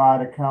to provide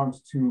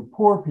accounts to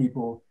poor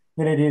people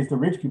than it is to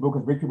rich people,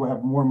 because rich people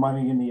have more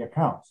money in the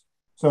accounts.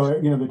 So,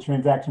 the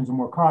transactions are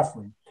more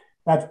costly.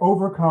 That's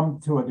overcome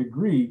to a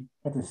degree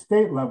at the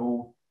state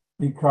level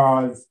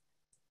because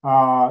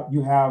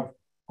you have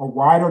a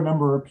wider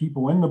number of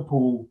people in the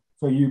pool,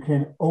 so you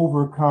can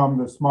overcome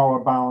the smaller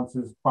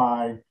balances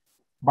by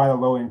the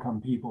low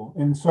income people.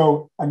 And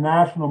so a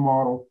national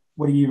model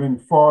would even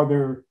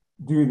farther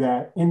do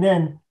that. And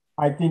then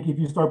I think if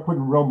you start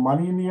putting real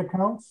money in the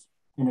accounts,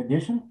 in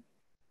addition,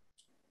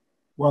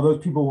 well, those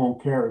people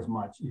won't care as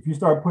much. If you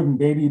start putting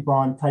baby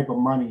bond type of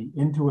money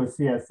into a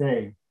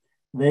CSA,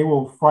 they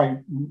will fight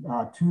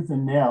tooth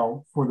and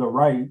nail for the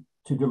right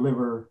to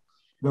deliver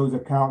those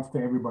accounts to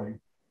everybody.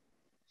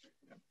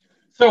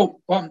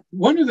 So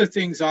one of the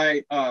things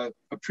I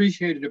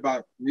appreciated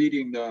about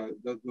reading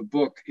the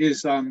book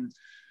is,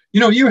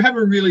 you have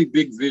a really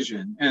big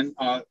vision, and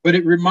but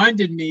it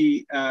reminded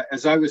me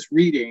as I was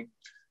reading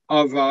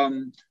of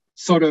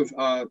sort of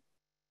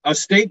a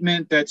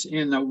statement that's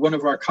in one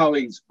of our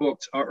colleagues'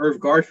 books, Irv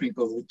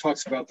Garfinkel, who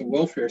talks about the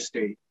welfare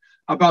state,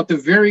 about the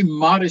very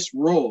modest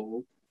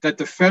role that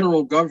the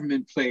federal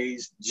government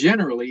plays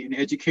generally in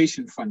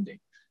education funding.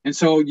 And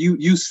so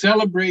you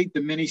celebrate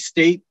the many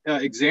state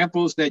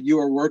examples that you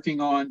are working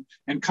on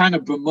and kind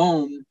of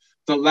bemoan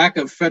the lack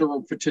of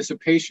federal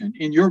participation.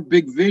 In your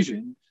big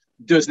vision,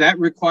 does that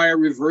require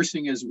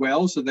reversing as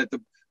well so that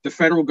the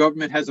federal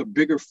government has a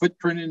bigger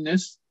footprint in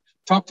this?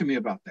 Talk to me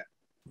about that.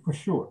 For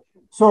sure.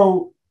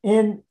 So,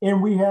 and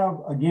we have,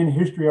 again,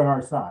 history on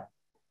our side.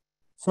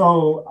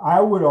 So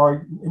I would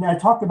argue, and I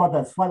talked about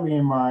that slightly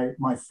in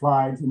my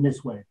slides in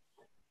this way.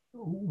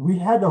 We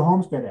had the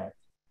Homestead Act.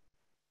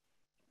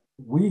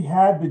 We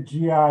had the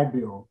GI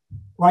Bill.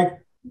 Like,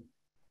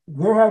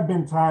 there have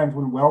been times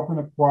when wealth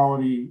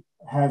inequality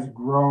has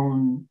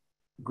grown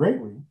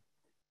greatly,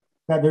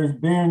 that there's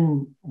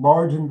been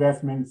large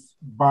investments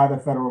by the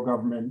federal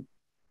government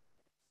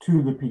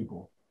to the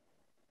people.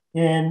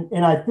 And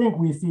I think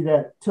we see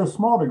that to a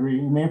small degree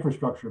in the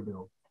infrastructure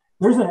bill.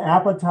 There's an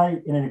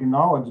appetite and an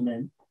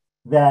acknowledgement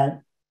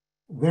that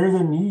there's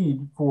a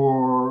need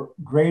for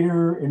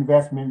greater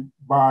investment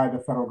by the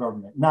federal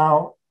government.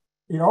 Now,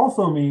 it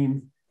also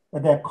means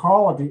that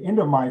call at the end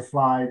of my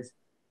slides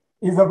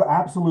is of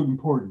absolute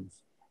importance.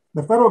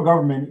 The federal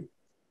government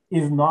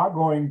is not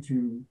going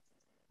to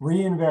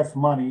reinvest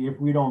money if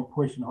we don't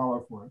push and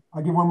holler for it.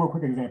 I'll give one more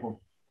quick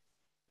example.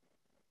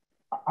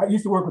 I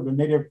used to work with the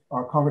Native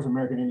Congress of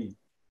American Indians.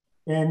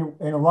 And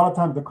a lot of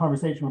times the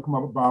conversation would come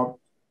up about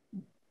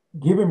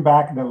giving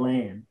back the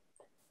land.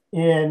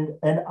 And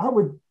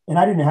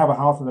I didn't have a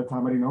house at the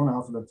time. I didn't own a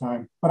house at the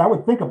time, but I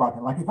would think about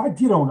that. Like, if I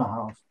did own a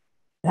house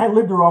and I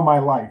lived there all my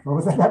life, or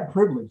was I that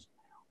privileged,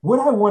 would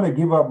I want to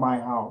give up my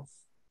house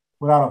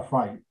without a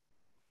fight?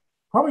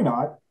 Probably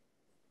not.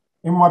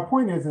 And my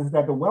point is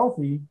that the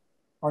wealthy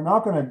are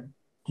not going to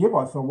give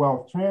us a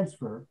wealth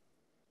transfer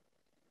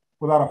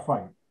without a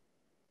fight.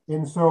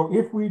 And so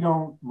if we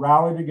don't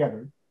rally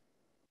together,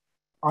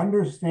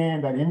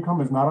 understand that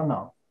income is not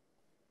enough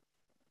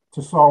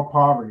to solve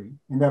poverty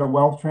and that a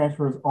wealth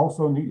transfer is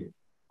also needed,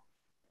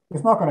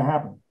 it's not going to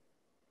happen.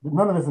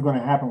 None of this is going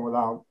to happen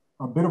without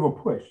a bit of a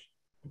push,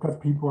 because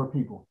people are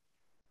people.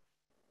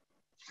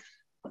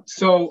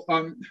 So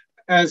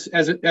as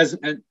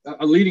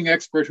a leading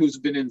expert who's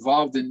been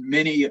involved in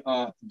many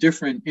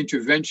different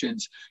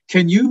interventions,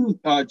 can you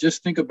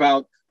just think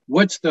about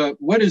what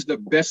is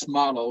the best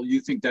model you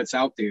think that's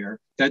out there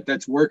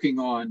that's working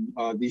on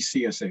these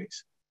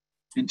CSAs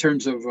in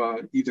terms of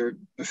either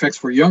effects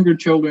for younger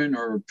children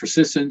or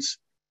persistence?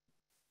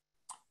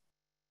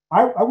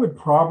 I would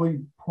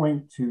probably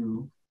point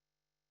to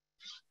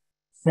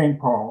St.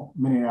 Paul,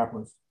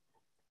 Minneapolis,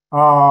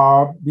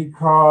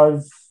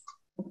 because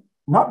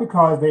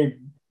they've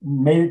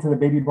made it to the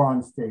baby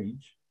bond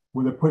stage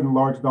where they're putting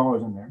large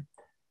dollars in there,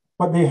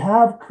 but they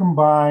have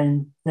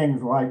combined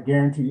things like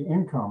guaranteed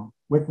income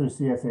with their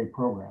CSA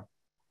program.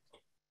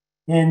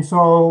 And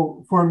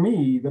so for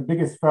me, the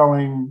biggest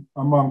failing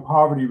among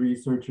poverty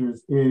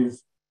researchers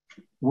is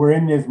we're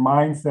in this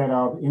mindset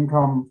of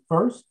income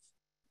first,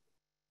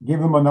 give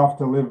them enough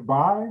to live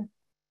by,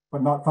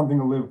 but not something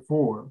to live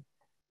for.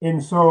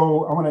 And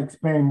so I want to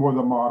explain more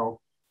the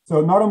model.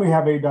 So not only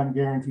have they done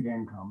guaranteed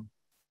income,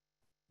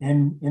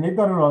 and they've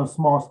done it on a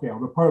small scale.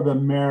 They're part of the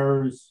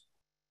mayor's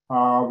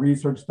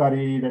research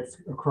study that's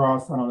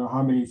across, I don't know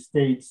how many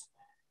states.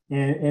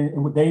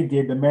 And what they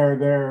did, the mayor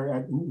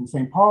there in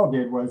St. Paul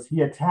did, was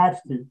he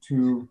attached it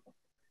to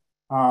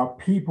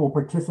people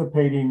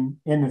participating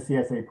in the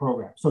CSA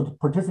program. So to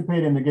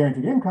participate in the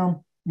guaranteed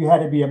income, you had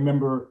to be a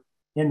member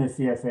in the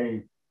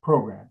CSA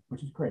program,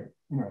 which is great,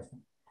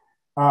 interesting.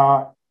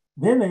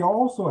 Then they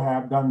also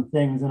have done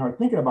things and are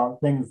thinking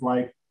about things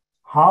like,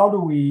 how do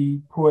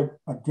we put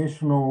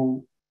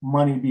additional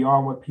money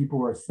beyond what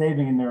people are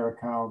saving in their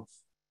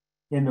accounts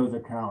in those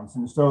accounts?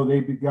 And so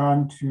they've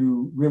begun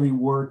to really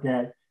work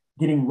at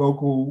getting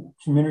local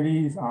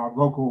communities,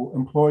 local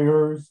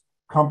employers,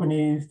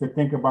 companies to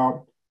think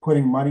about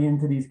putting money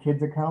into these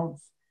kids'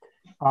 accounts.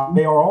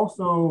 They are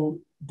also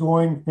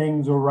doing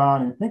things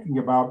around and thinking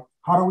about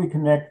how do we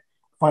connect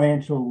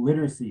financial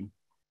literacy,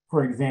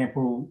 for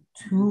example,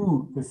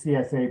 to the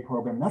CSA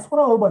program. That's what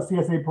I love about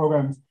CSA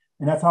programs,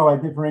 and that's how I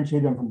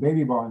differentiate them from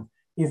baby bonds.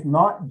 It's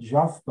not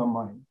just the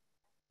money,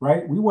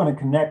 right? We want to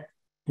connect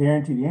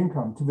guaranteed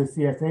income to the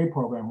CSA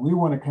program. We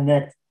want to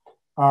connect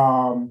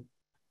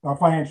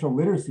financial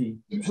literacy.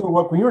 So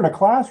when you're in a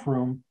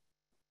classroom,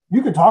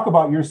 you can talk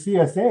about your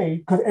CSA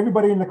because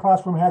everybody in the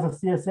classroom has a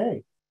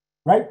CSA,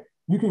 right?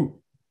 You can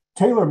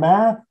tailor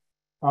math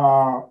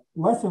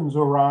lessons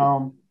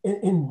around,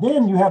 and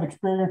then you have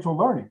experiential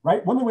learning,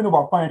 right? One thing we know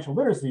about financial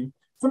literacy,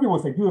 some people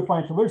say do the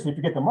financial literacy,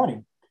 forget the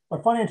money.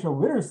 But financial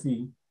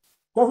literacy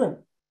doesn't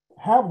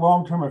have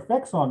long-term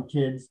effects on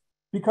kids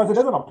because it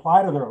doesn't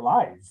apply to their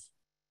lives,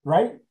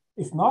 right?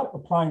 It's not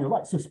applying to their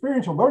lives. So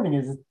experiential learning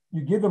is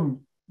you give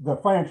them the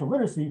financial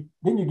literacy,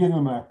 then you give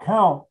them an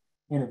account,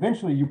 and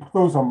eventually you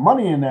throw some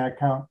money in that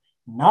account.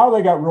 Now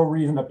they got real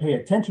reason to pay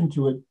attention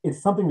to it.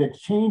 It's something that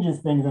changes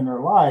things in their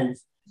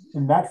lives.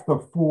 And that's the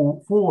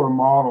fuller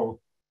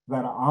model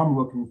that I'm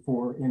looking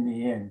for in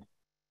the end.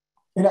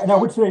 And I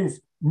would say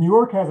is New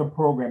York has a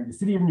program, the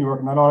city of New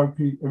York, not all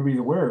everybody's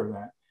aware of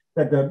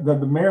that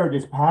the mayor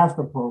just passed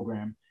a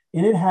program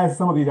And it has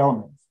some of these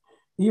elements.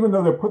 Even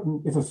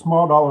though it's a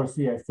small dollar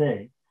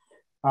CSA,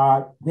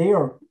 they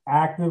are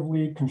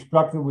actively,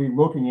 constructively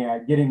looking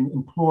at getting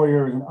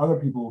employers and other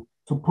people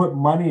to put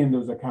money in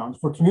those accounts,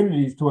 for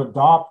communities to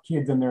adopt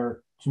kids in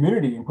their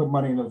community and put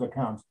money in those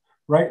accounts,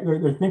 right?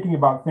 They're thinking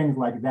about things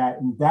like that.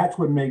 And that's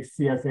what makes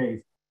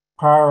CSAs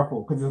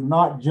powerful, because it's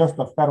not just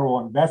a federal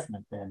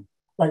investment then.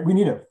 Like, we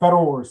need a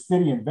federal or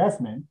city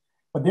investment,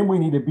 but then we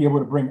need to be able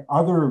to bring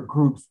other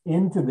groups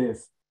into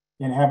this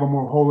and have a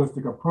more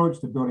holistic approach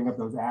to building up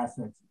those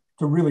assets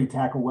to really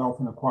tackle wealth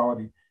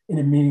inequality in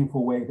a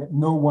meaningful way that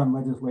no one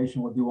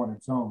legislation will do on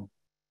its own.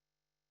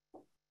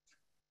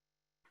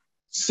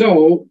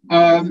 So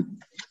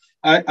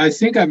I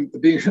think I'm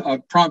being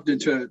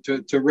prompted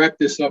to wrap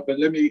this up, but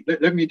let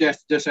me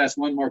just ask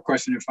one more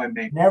question, if I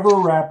may. Never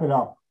wrap it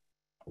up.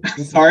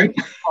 Sorry.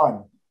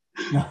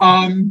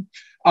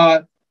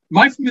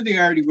 My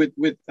familiarity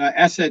with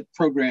asset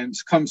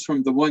programs comes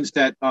from the ones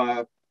that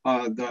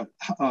the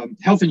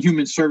Health and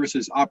Human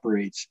Services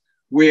operates,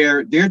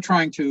 where they're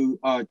trying to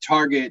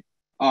target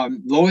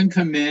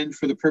low-income men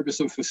for the purpose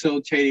of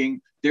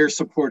facilitating their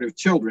support of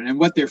children. And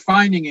what they're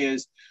finding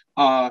is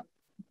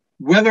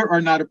whether or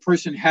not a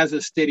person has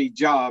a steady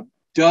job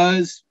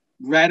does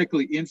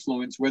radically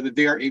influence whether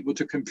they are able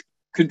to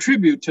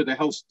contribute to the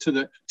health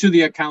to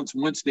the accounts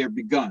once they're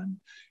begun.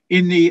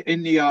 In the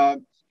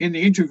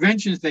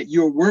interventions that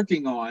you're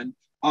working on,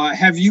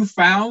 have you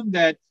found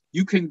that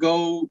you can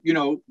go,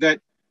 that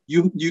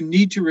you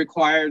need to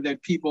require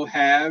that people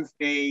have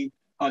a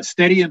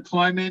steady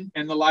employment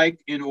and the like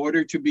in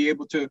order to be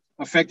able to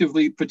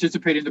effectively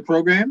participate in the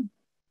program?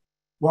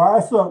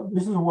 Well,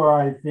 this is where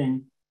I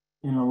think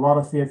a lot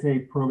of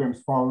CSA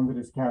programs fall into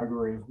this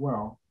category as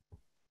well.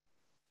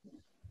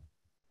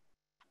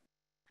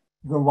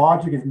 The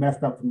logic is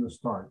messed up from the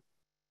start.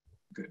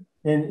 Good.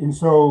 And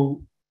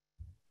so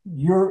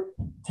you're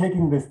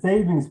taking the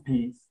savings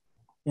piece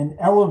and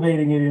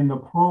elevating it in the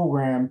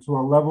program to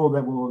a level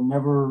that we will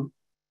never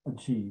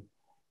achieve.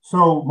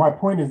 So my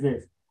point is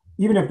this: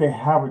 even if they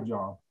have a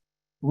job,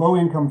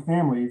 low-income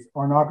families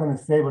are not going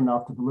to save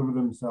enough to deliver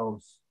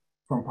themselves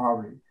from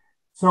poverty.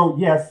 So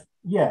yes,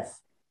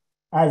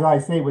 as I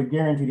say with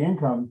guaranteed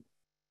income,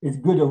 it's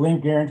good to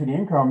link guaranteed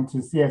income to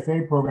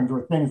CSA programs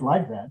or things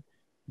like that.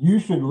 You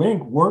should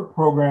link work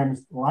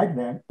programs like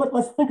that. But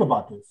let's think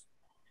about this.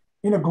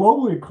 In a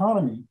global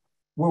economy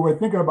where we're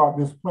thinking about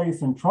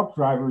displacing truck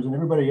drivers and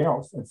everybody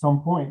else at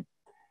some point,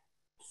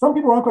 some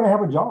people aren't going to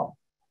have a job.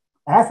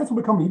 Assets will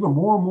become even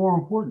more and more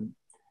important.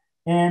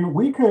 And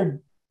we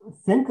could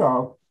think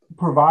of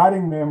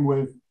providing them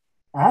with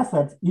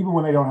assets even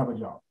when they don't have a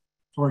job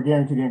or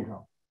guaranteed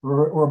income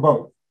or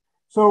both.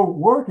 So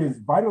work is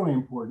vitally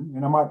important,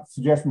 and I'm not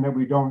suggesting that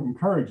we don't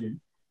encourage it.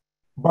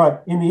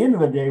 But in the end of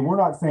the day, we're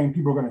not saying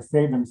people are going to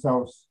save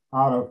themselves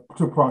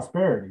to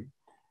prosperity.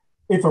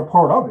 It's a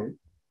part of it,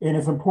 and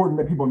it's important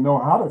that people know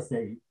how to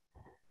save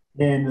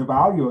and the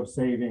value of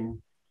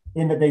saving,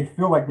 and that they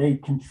feel like they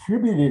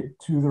contributed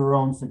to their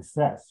own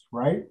success,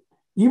 right?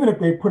 Even if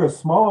they put a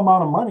small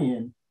amount of money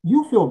in,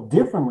 you feel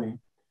differently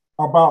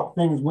about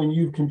things when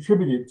you've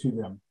contributed to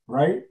them,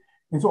 right?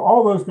 And so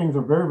all those things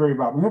are very, very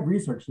valuable. We have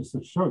research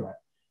to show that.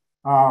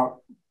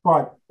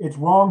 But it's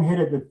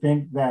wrong-headed to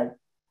think that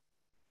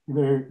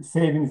the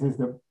savings is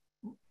the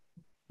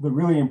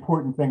really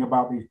important thing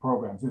about these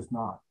programs. It's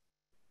not.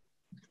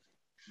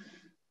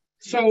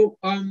 So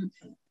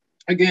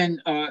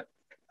again,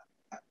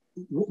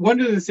 one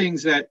of the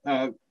things that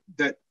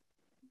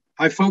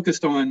I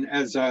focused on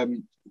as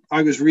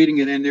I was reading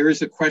it, and there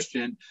is a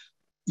question.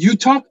 You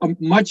talk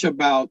much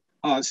about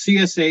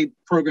CSA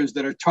programs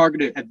that are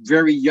targeted at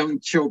very young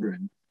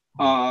children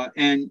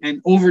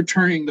and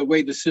overturning the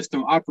way the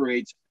system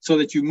operates so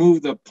that you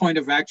move the point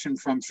of action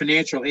from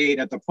financial aid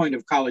at the point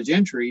of college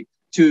entry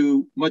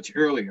to much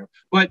earlier.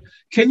 But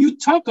can you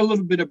talk a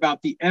little bit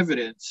about the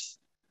evidence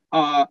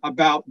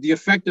about the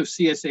effect of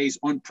CSAs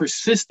on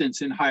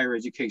persistence in higher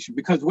education?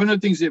 Because one of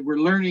the things that we're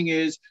learning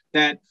is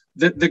that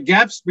the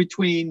gaps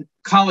between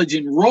college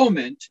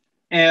enrollment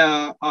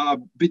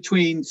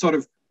between sort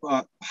of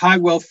high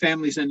wealth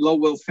families and low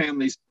wealth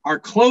families are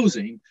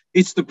closing.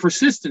 It's the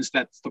persistence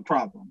that's the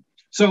problem.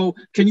 So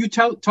can you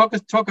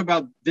talk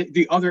about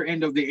the other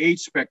end of the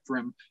age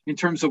spectrum in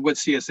terms of what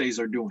CSAs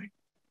are doing?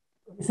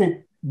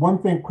 Say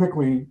one thing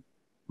quickly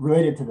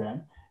related to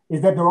that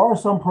is that there are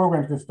some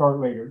programs that start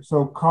later.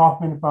 So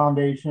Kauffman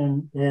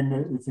Foundation, and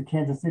it's the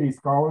Kansas City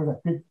Scholars, I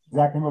think the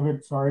exact name of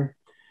it, sorry.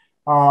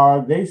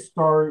 They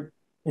start,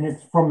 and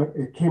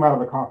it came out of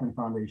the Kauffman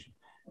Foundation.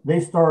 They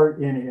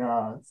start in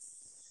 6th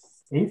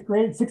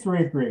or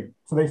 8th grade.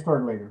 So they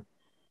start later.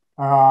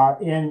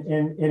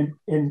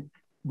 And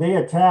they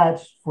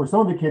attach, for some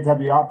of the kids have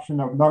the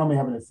option of not only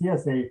having a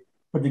CSA,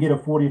 but to get a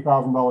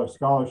 $40,000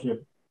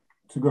 scholarship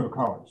to go to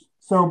college.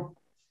 So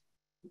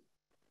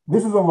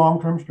this is a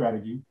long-term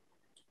strategy.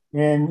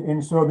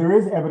 And so there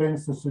is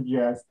evidence to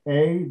suggest,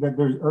 A, that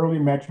there's early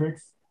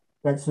metrics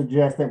that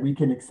suggest that we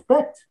can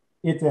expect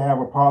it to have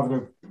a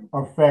positive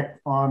effect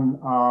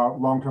on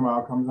long-term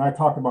outcomes. And I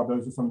talked about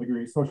those to some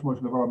degree, social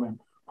emotional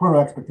development,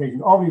 parental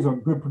expectations. All these are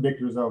good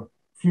predictors of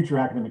future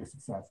academic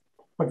success.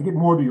 But to get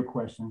more to your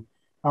question,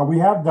 we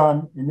have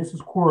done, and this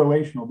is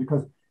correlational,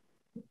 because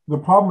the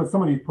problem with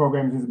some of these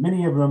programs is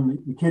many of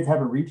them, the kids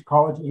haven't reached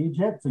college age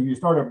yet. So you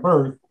start at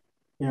birth,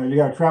 you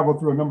got to travel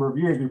through a number of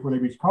years before they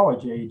reach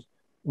college age.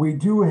 We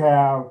do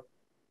have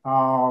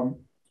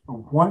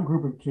one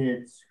group of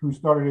kids who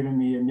started in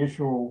the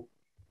initial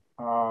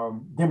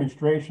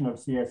demonstration of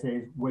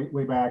CSAs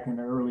way back in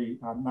the early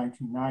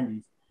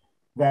 1990s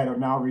that are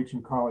now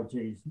reaching college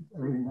age,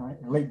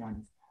 late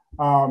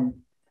 90s.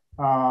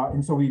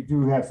 And so we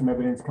do have some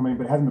evidence coming,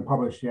 but it hasn't been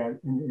published yet,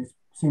 and it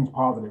seems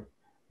positive.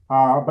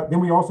 But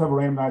then we also have a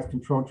randomized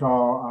control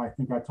trial, I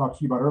think I talked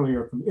to you about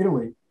earlier, from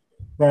Italy,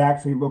 that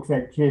actually looks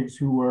at kids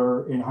who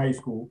were in high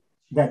school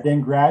that then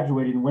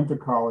graduated and went to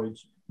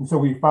college. And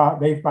so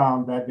they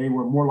found that they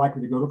were more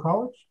likely to go to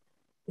college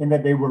and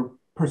that they were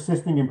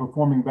persisting and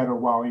performing better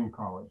while in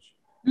college.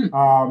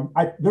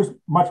 There's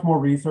much more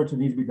research that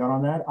needs to be done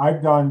on that.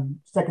 I've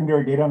done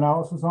secondary data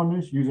analysis on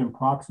this using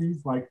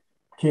proxies like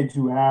kids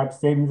who have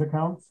savings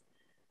accounts.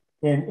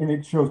 And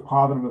it shows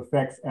positive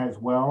effects as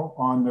well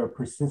on their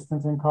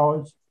persistence in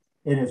college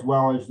and as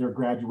well as their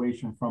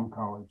graduation from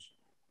college.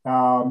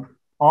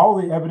 All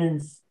the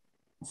evidence,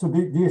 so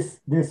this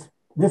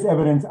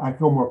evidence I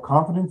feel more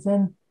confidence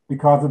in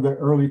because of the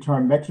early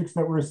term metrics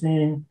that we're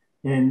seeing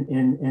in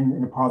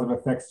the positive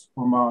effects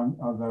among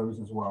those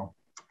as well.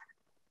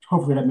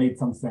 Hopefully that made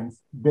some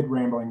sense. A bit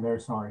rambling there,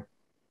 sorry.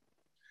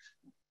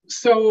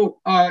 So,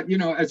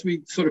 as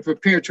we sort of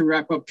prepare to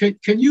wrap up,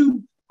 can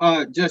you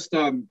just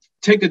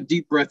take a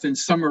deep breath and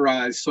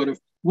summarize sort of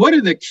what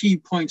are the key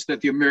points that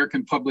the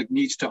American public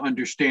needs to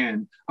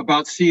understand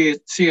about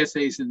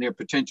CSAs and their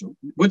potential?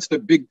 What's the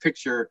big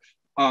picture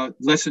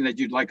lesson that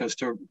you'd like us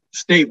to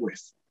stay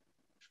with?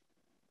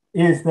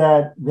 Is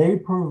that they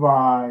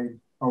provide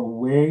a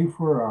way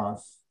for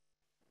us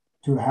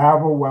to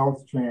have a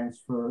wealth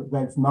transfer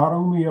that's not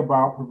only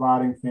about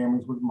providing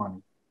families with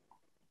money,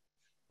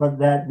 but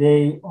that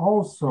they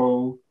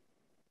also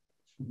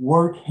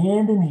work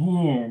hand in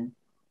hand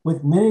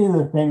with many of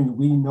the things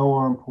we know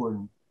are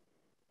important.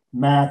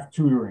 Math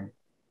tutoring,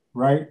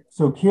 right?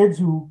 So kids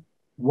who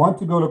want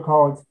to go to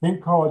college,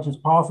 think college is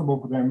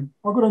possible for them,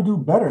 are going to do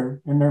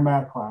better in their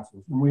math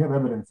classes. And we have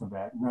evidence of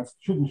that, and that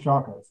shouldn't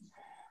shock us.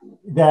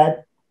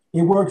 That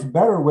it works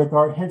better with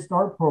our Head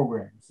Start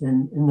programs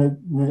and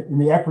in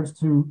the efforts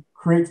to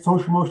create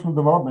social emotional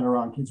development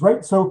around kids,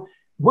 right? So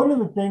one of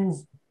the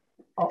things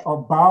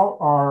about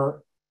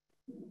our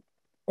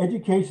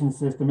education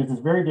system is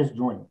it's very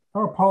disjointed,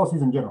 our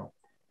policies in general.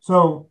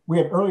 So we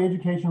have early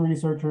education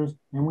researchers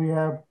and we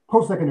have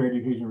post-secondary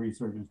education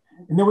researchers.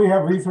 And then we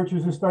have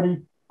researchers who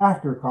study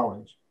after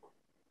college.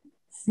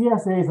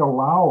 CSAs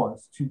allow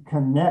us to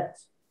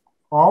connect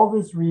all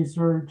this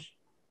research,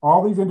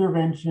 all these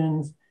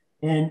interventions,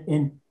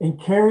 and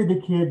carry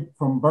the kid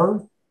from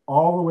birth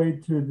all the way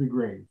to the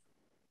grave,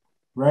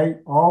 right?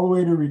 All the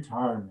way to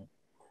retirement.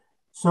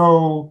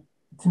 So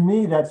to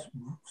me, that's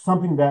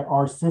something that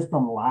our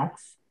system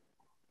lacks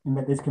and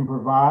that this can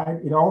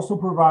provide. It also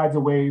provides a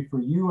way for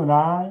you and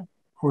I,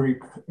 for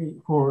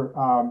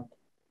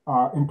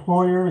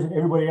employers and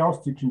everybody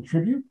else to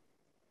contribute.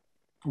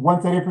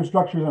 Once that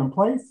infrastructure is in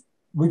place,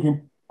 we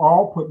can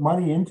all put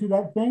money into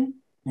that thing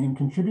and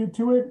contribute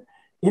to it.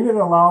 And it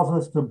allows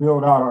us to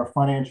build out our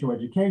financial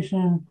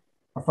education,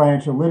 our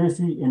financial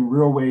literacy in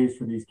real ways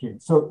for these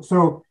kids.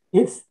 So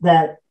it's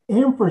that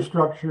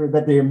infrastructure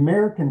that the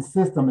American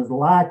system is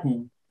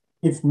lacking.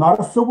 It's not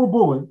a silver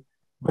bullet,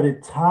 but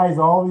it ties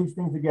all these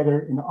things together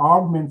and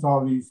augments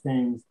all these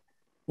things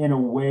in a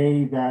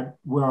way that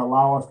will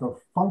allow us to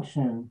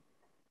function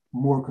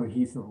more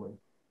cohesively.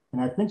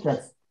 And I think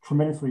that's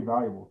tremendously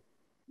valuable.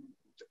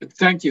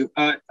 Thank you.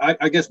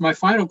 I guess my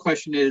final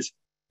question is,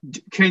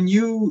 can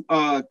you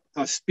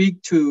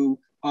speak to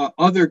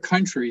other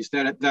countries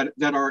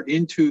that are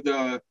into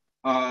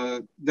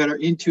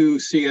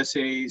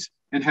CSAs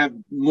and have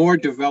more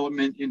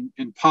development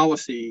in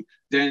policy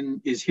than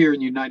is here in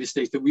the United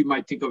States that we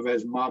might think of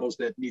as models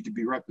that need to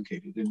be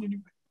replicated in any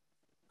way?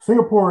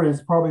 Singapore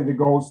is probably the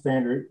gold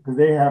standard because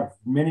they have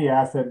many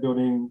asset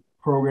building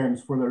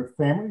programs for their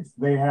families.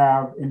 They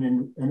have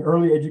an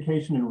early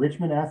education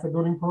enrichment asset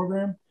building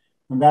program,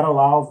 and that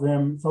allows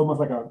them, it's almost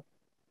like a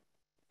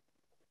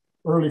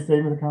early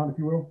savings account, if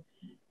you will,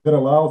 that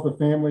allows the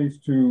families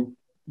to,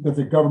 that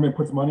the government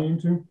puts money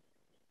into,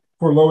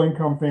 for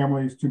low-income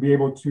families to be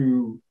able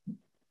to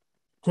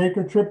take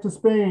a trip to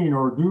Spain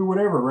or do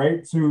whatever,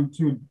 right?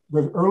 To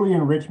those early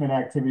enrichment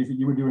activities that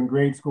you would do in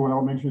grade school and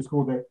elementary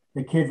school that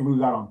the kids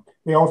lose out on.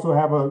 They also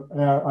have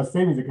a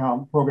savings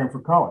account program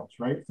for college,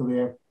 right? So they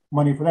have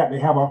money for that. They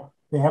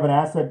have an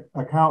asset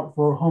account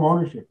for home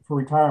ownership, for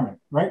retirement,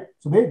 right?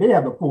 So they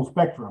have the full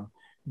spectrum.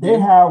 They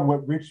have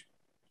what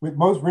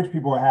most rich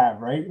people have,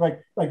 right?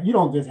 Like you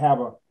don't just have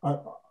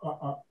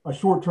a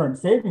short-term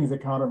savings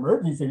account or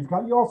emergency savings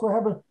account. You also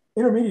have an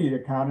intermediate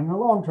account and a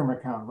long-term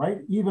account, right?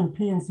 Even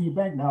PNC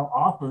Bank now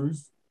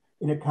offers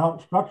an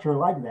account structure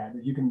like that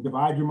you can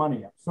divide your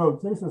money up. So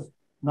this is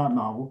not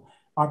novel.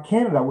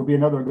 Canada would be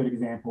another good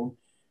example.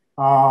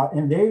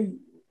 and they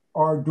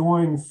are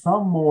doing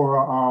some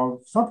more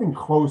of something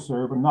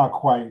closer, but not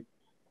quite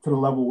to the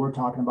level we're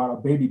talking about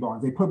of baby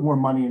bonds. They put more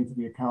money into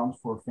the accounts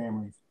for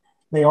families.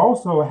 They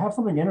also have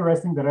something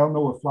interesting that I don't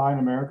know will fly in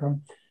America,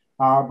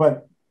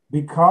 but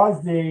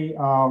because they,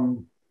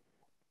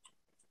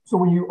 so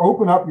when you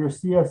open up your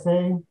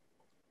CSA,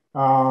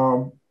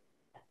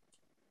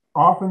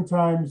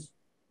 oftentimes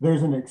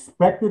there's an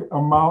expected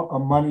amount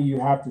of money you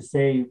have to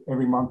save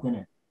every month in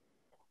it,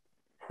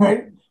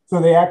 right?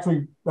 So they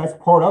actually, that's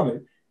part of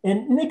it.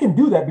 And they can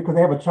do that because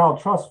they have a child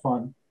trust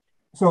fund.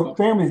 So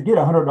families get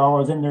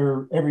 $100 in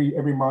there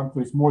every month.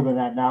 It's more than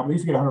that now, but they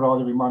used to get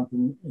 $100 every month.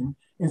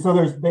 And so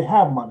they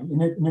have money.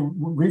 And the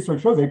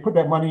research shows they put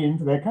that money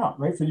into the account,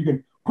 right? So you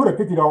can put a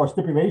 $50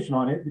 stipulation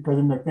on it because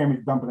then the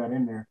family's dumping that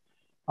in there.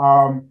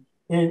 And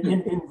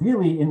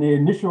really in the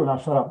initial, and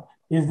I'll shut up,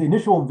 is the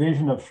initial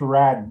vision of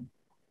Sheridan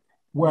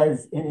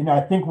was, and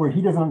I think where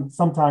he doesn't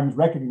sometimes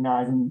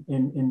recognize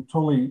and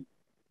totally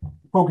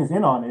focus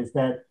in on is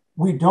that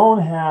we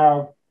don't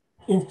have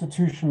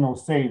institutional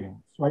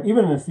savings, right?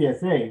 Even in the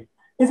CSA,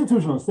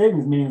 institutional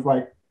savings means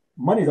like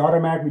money is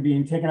automatically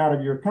being taken out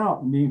of your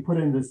account and being put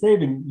into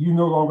saving. You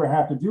no longer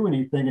have to do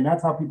anything, and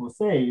that's how people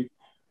save.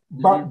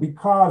 But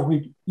because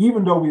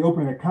even though we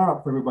open an account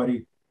up for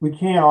everybody, we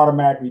can't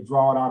automatically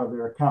draw it out of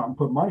their account and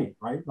put money,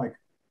 right? Like,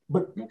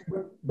 but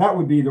that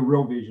would be the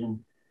real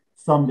vision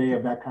someday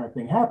of that kind of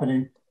thing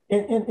happening,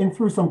 and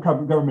through some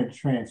government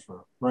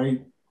transfer,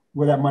 right?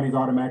 Where that money is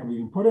automatically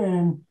being put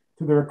in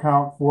to their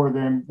account for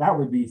them. That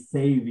would be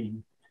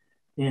saving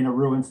in a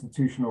real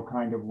institutional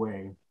kind of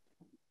way.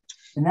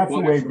 And that's the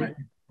way we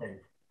save.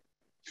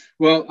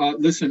 Well,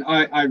 listen,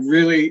 I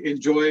really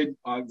enjoyed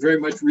very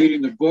much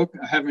reading the book,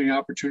 having an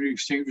opportunity to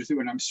exchange with you,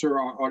 and I'm sure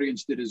our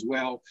audience did as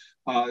well.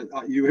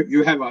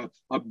 You have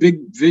a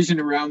big vision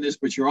around this,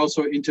 but you're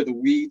also into the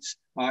weeds,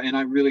 and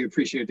I really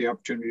appreciate the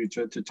opportunity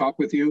to talk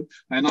with you.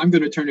 And I'm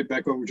going to turn it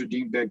back over to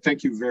Dean Begg.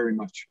 Thank you very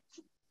much.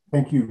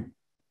 Thank you.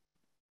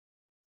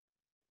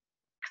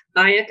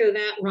 I echo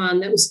that,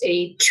 Ron. That was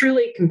a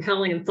truly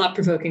compelling and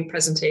thought-provoking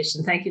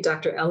presentation. Thank you,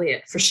 Dr.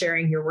 Elliott, for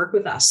sharing your work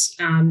with us.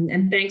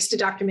 And thanks to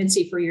Dr.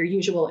 Mincy for your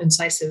usual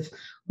incisive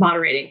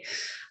moderating.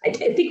 I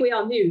think we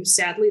all knew,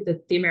 sadly,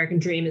 that the American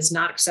dream is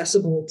not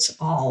accessible to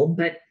all,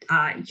 but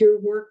your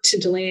work to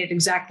delineate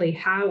exactly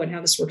how and how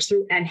this works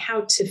through and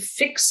how to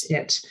fix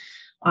it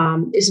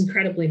is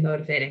incredibly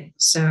motivating.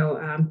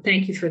 So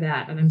thank you for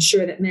that. And I'm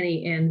sure that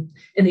many in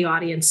the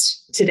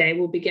audience today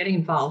will be getting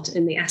involved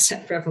in the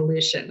asset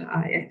revolution.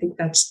 I think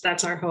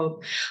that's our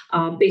hope,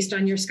 based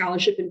on your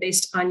scholarship and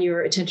based on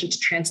your attention to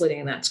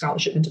translating that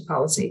scholarship into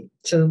policy.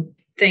 So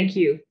thank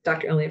you,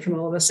 Dr. Elliott, from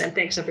all of us, and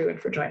thanks everyone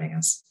for joining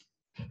us.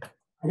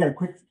 I got a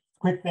quick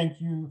thank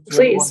you to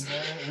Please.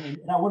 everyone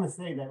there. And I want to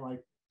say that,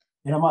 like,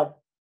 and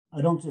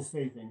I don't just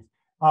say things.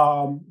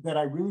 That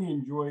I really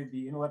enjoyed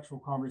the intellectual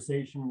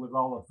conversation with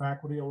all the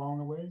faculty along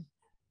the way.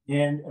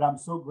 And I'm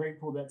so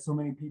grateful that so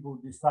many people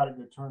decided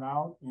to turn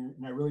out. And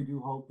I really do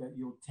hope that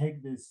you'll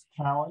take this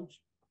challenge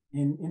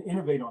and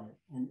innovate on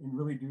it and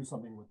really do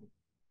something with it.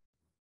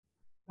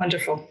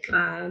 Wonderful.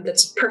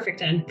 That's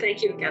perfect. And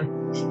thank you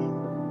again.